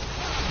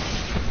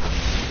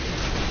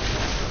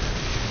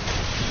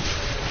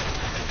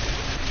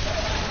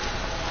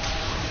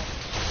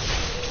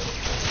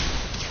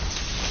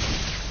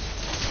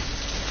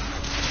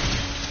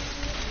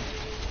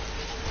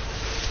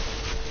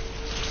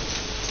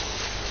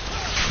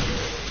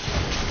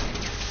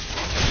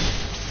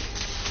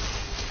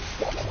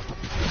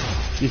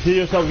 You see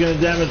yourself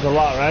getting damaged a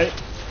lot, right?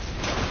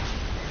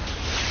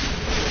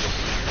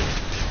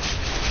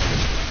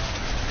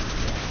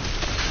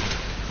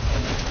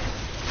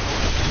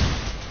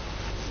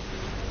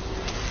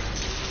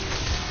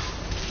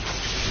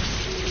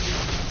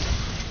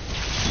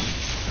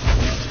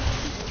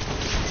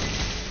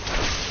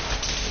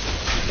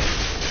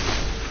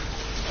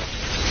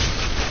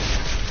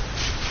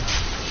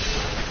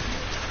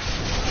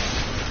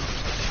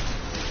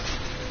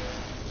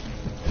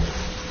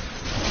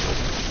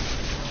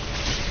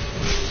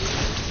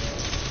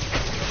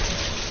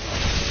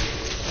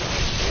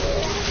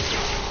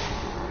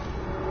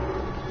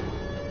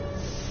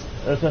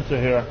 Let's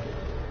enter here.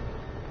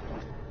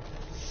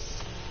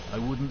 I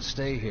wouldn't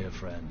stay here,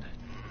 friend.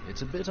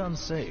 It's a bit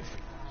unsafe.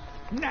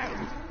 No!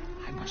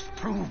 I must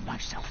prove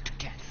myself to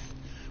death.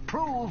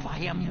 Prove I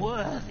am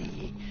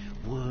worthy.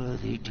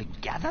 Worthy to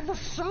gather the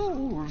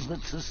souls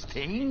that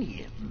sustain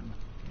him.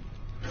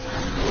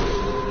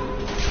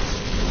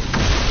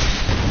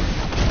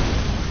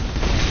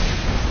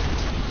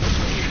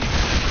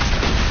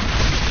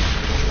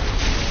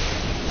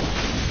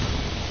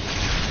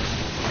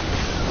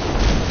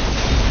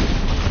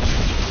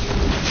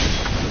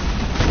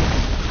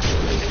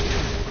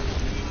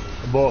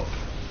 Book.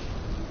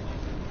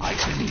 I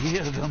can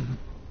hear them.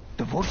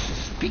 The voices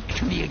speak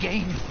to me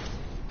again.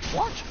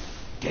 What?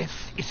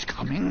 Death is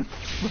coming?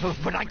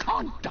 But I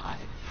can't die.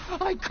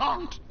 I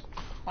can't.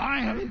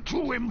 I am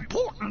too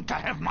important to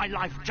have my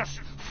life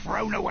just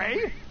thrown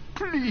away.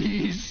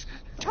 Please,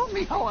 tell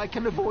me how I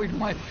can avoid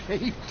my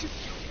fate.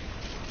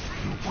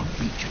 You want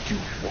me to do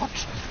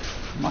what?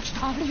 Must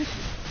I?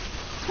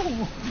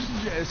 Oh,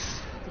 yes.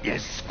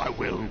 Yes, I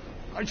will.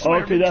 I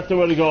swear Okay, that's the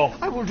way to go.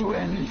 I will do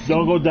anything.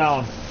 Don't go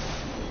down.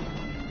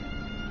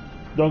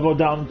 Don't go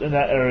down in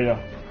that area.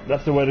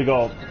 That's the way to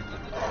go.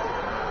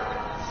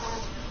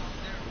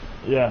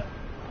 Yeah.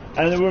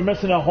 And then we're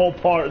missing a whole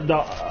part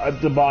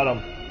at the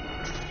bottom.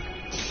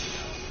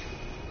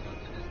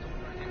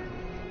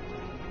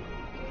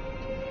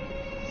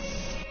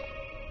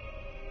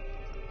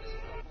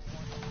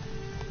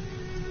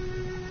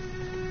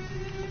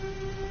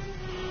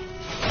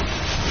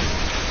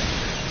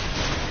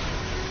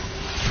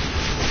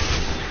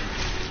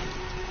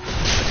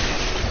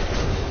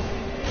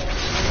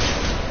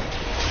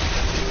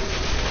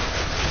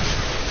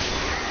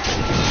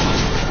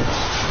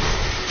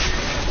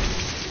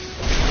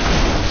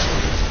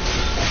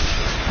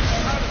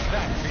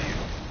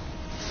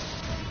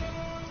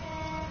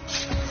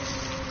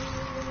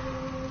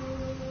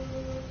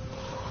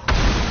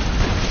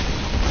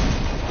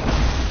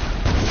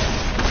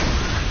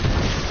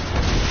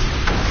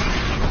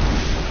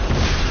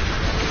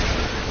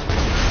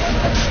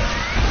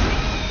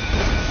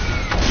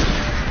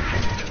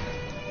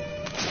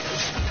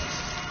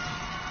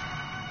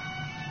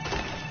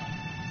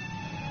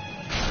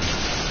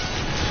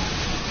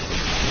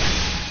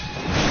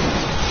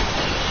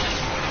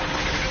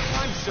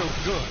 so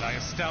good, I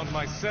astound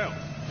myself.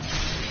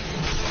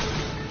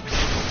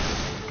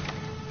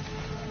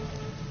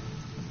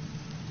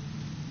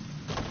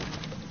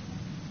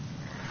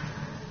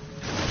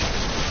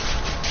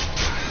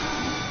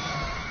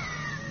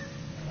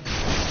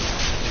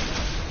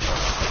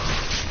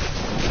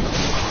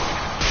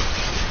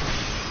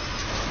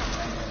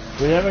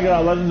 We haven't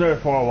got a legendary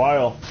for a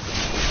while.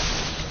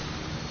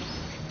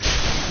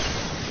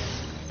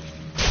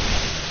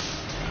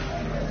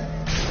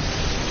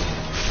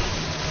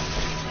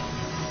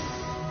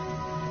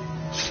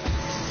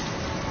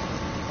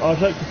 Oh,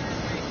 check.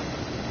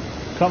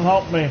 Come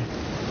help me.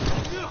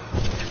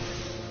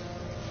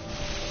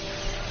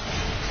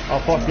 Oh,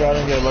 fuck you, I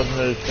didn't get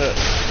legendary shit.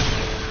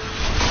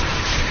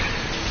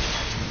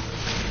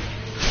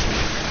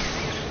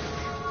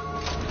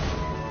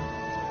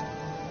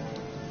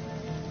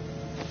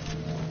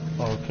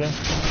 Okay.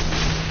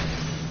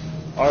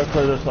 I'll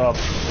clear this up.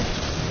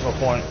 No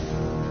point.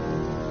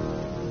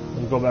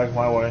 Let's go back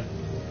my way.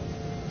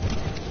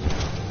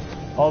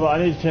 Although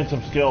I need to change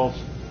some skills.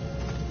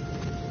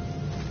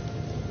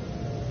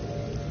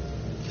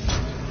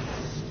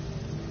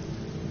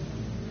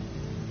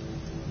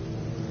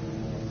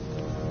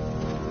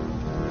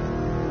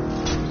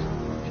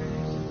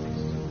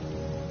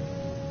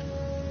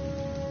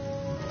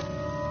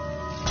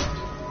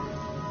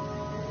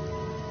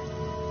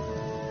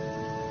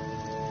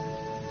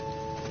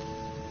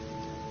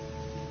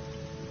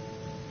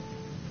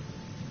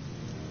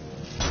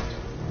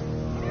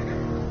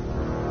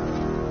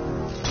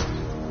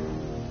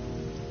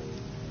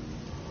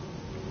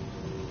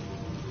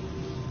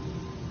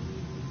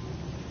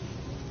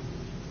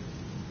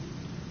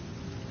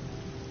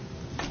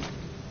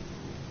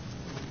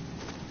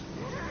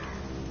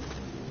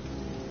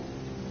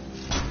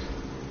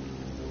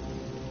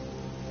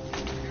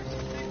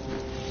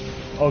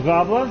 Oh,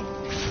 goblin?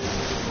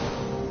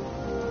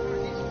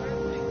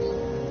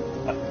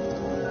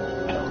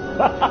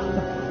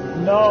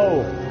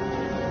 No.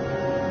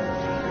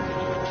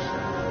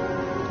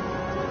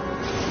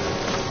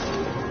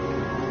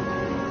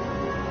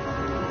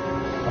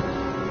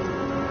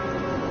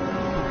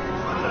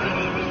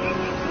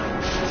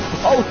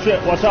 Oh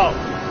shit, watch out.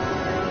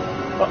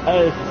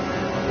 Hey,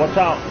 watch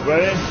out.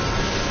 Ready?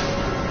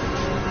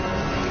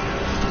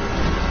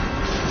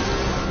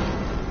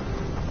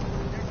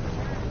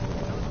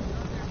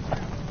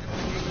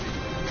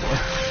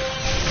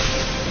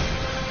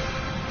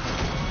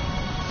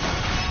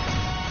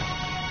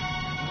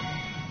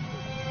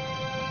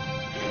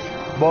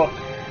 Book.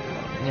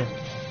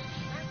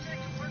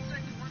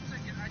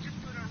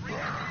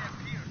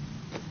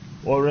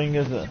 What ring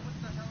is it?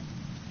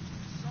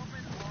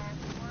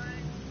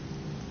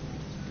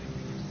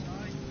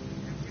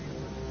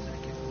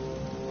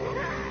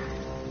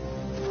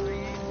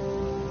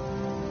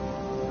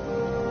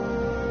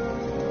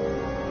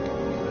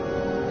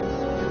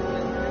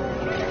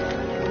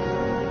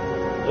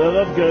 Yeah,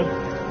 that's good.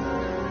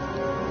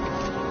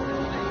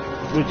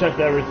 We checked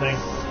everything.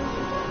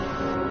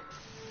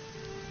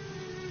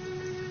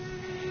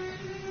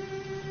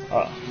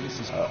 This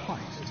is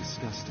quite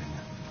disgusting.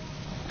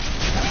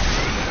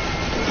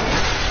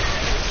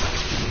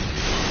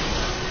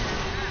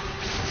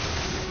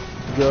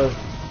 Good.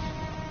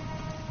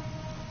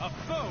 A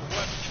foe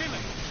worth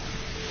killing.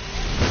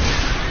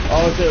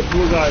 Oh, it's the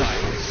blue guys.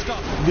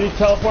 These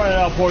teleport and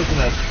are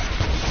poisonous.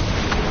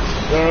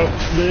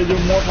 They do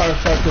more fire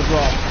effects as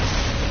well.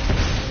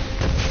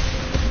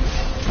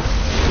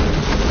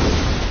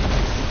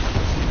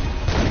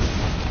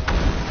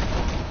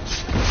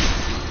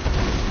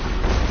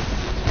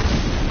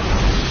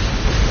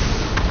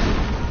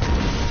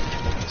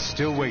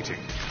 Still waiting.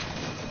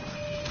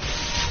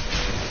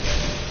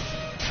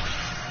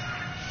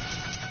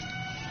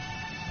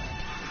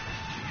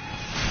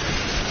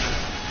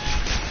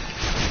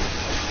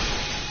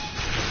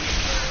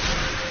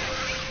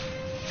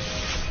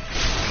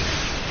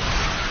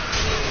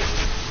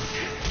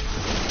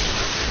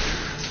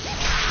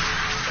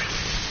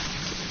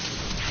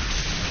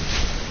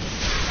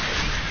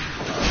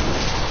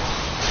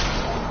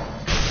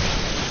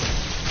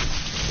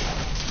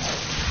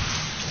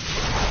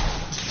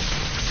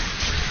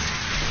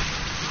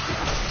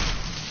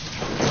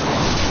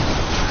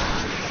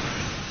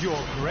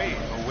 Your grave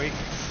awakens.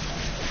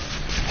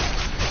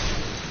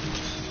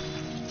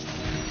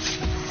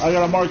 I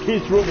got a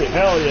Marquise Ruby,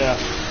 hell yeah.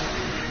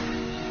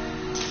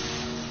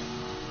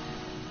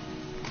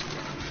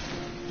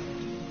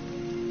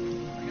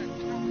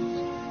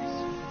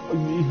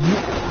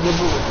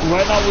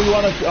 Right now we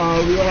want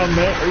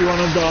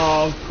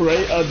to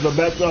create the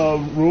best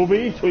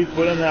ruby so we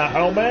put in that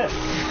helmet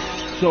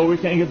so we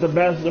can get the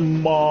best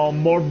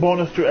more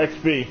bonus to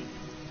XP.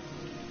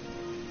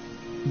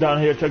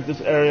 Down here, check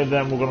this area,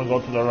 then we're gonna go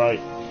to the right.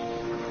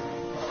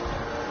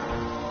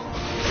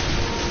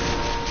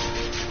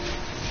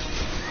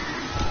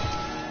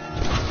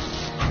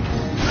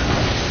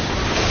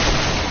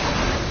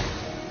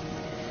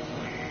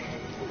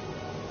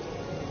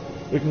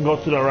 We can go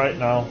to the right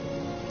now.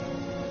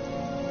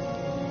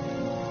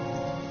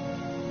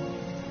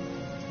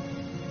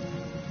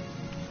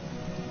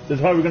 There's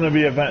probably gonna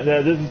be an event.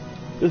 Yeah, this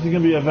is gonna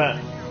be an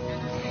event.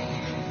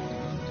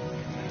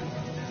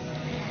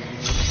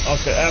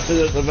 Okay, after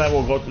this event,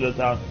 we'll go to the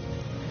town.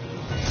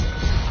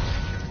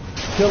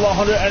 Kill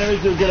 100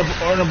 enemies to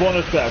earn a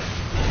bonus quest.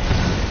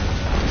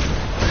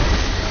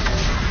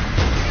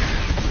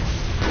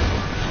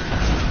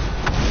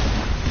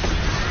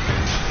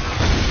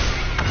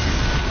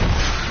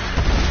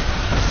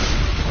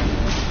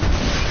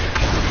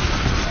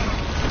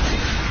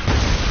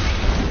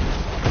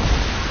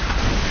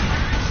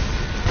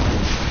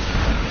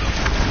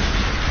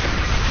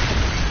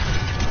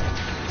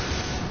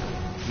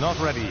 Not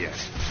ready yet.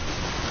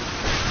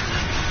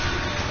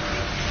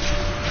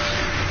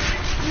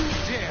 You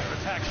dare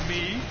attack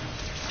me?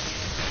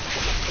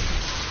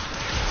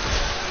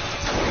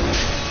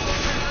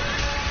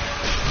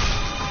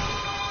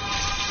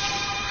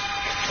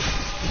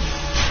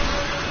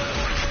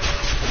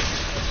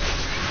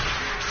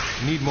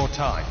 Need more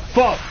time.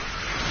 Fuck!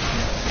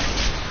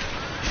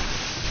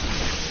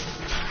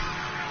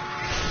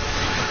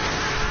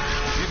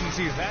 Didn't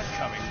see that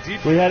coming,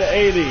 did you? We had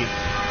 80.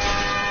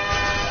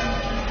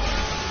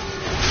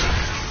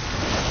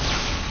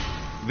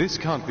 This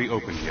can't be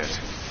opened yet.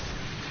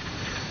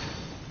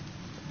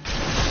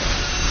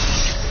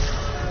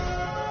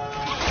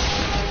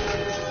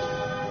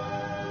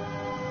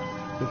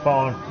 We're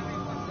falling.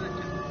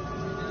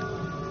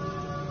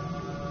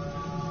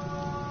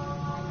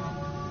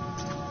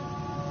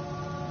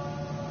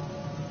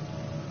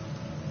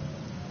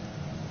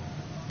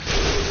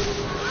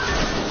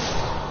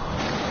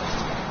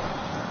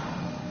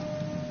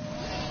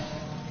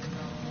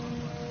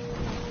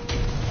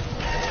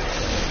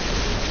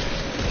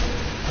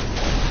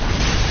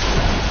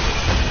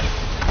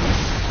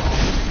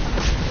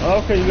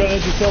 Okay, you're gonna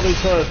need to kill these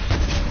first.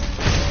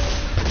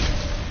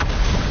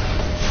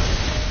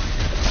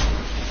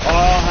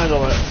 I'll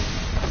handle it.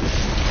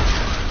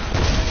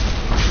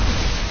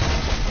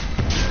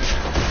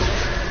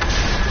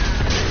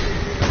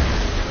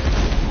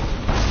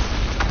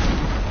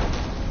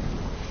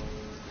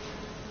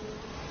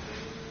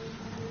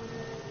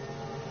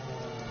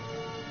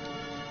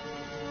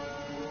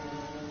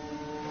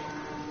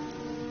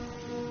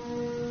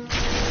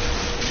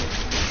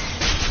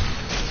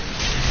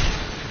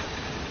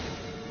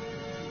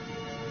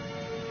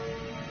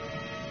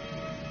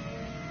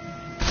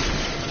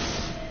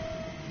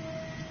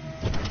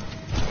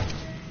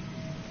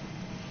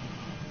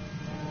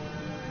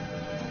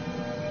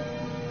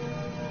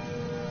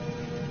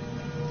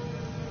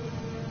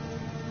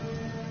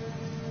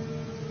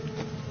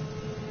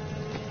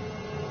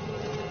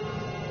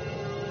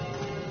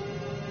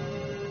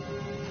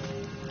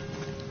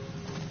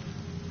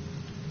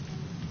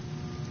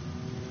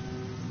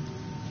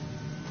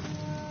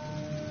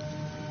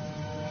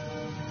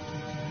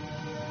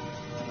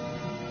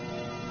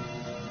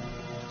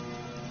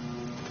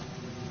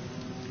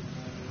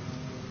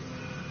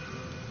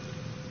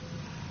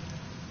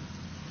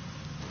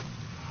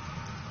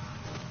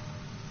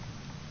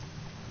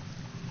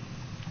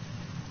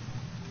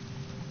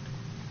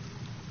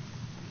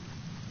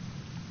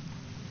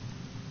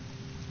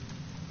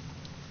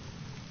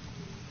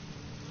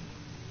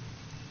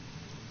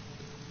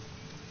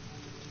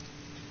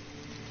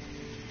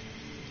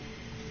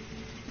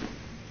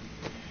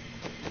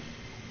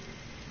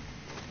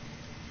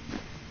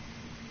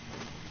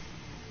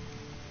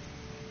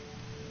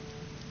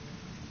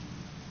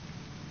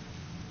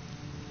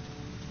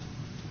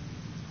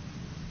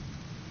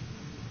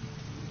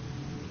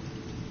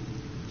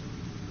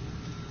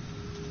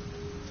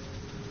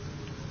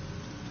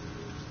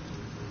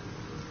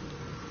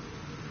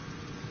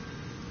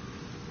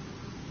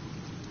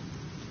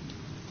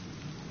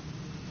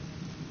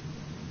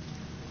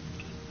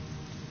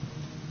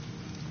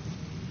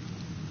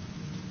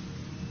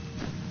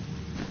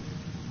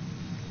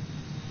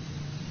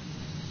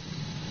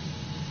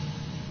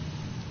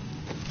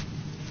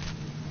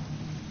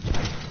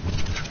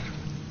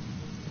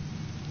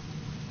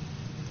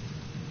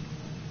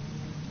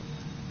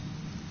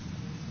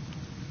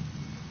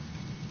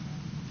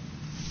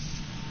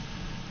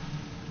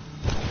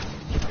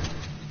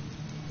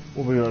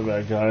 We'll be right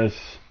back, guys.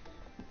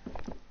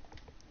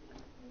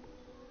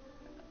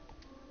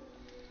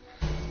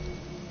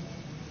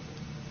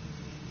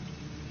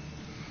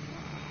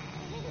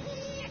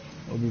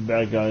 We'll be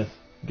back, guys.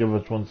 Give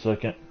us 1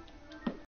 second.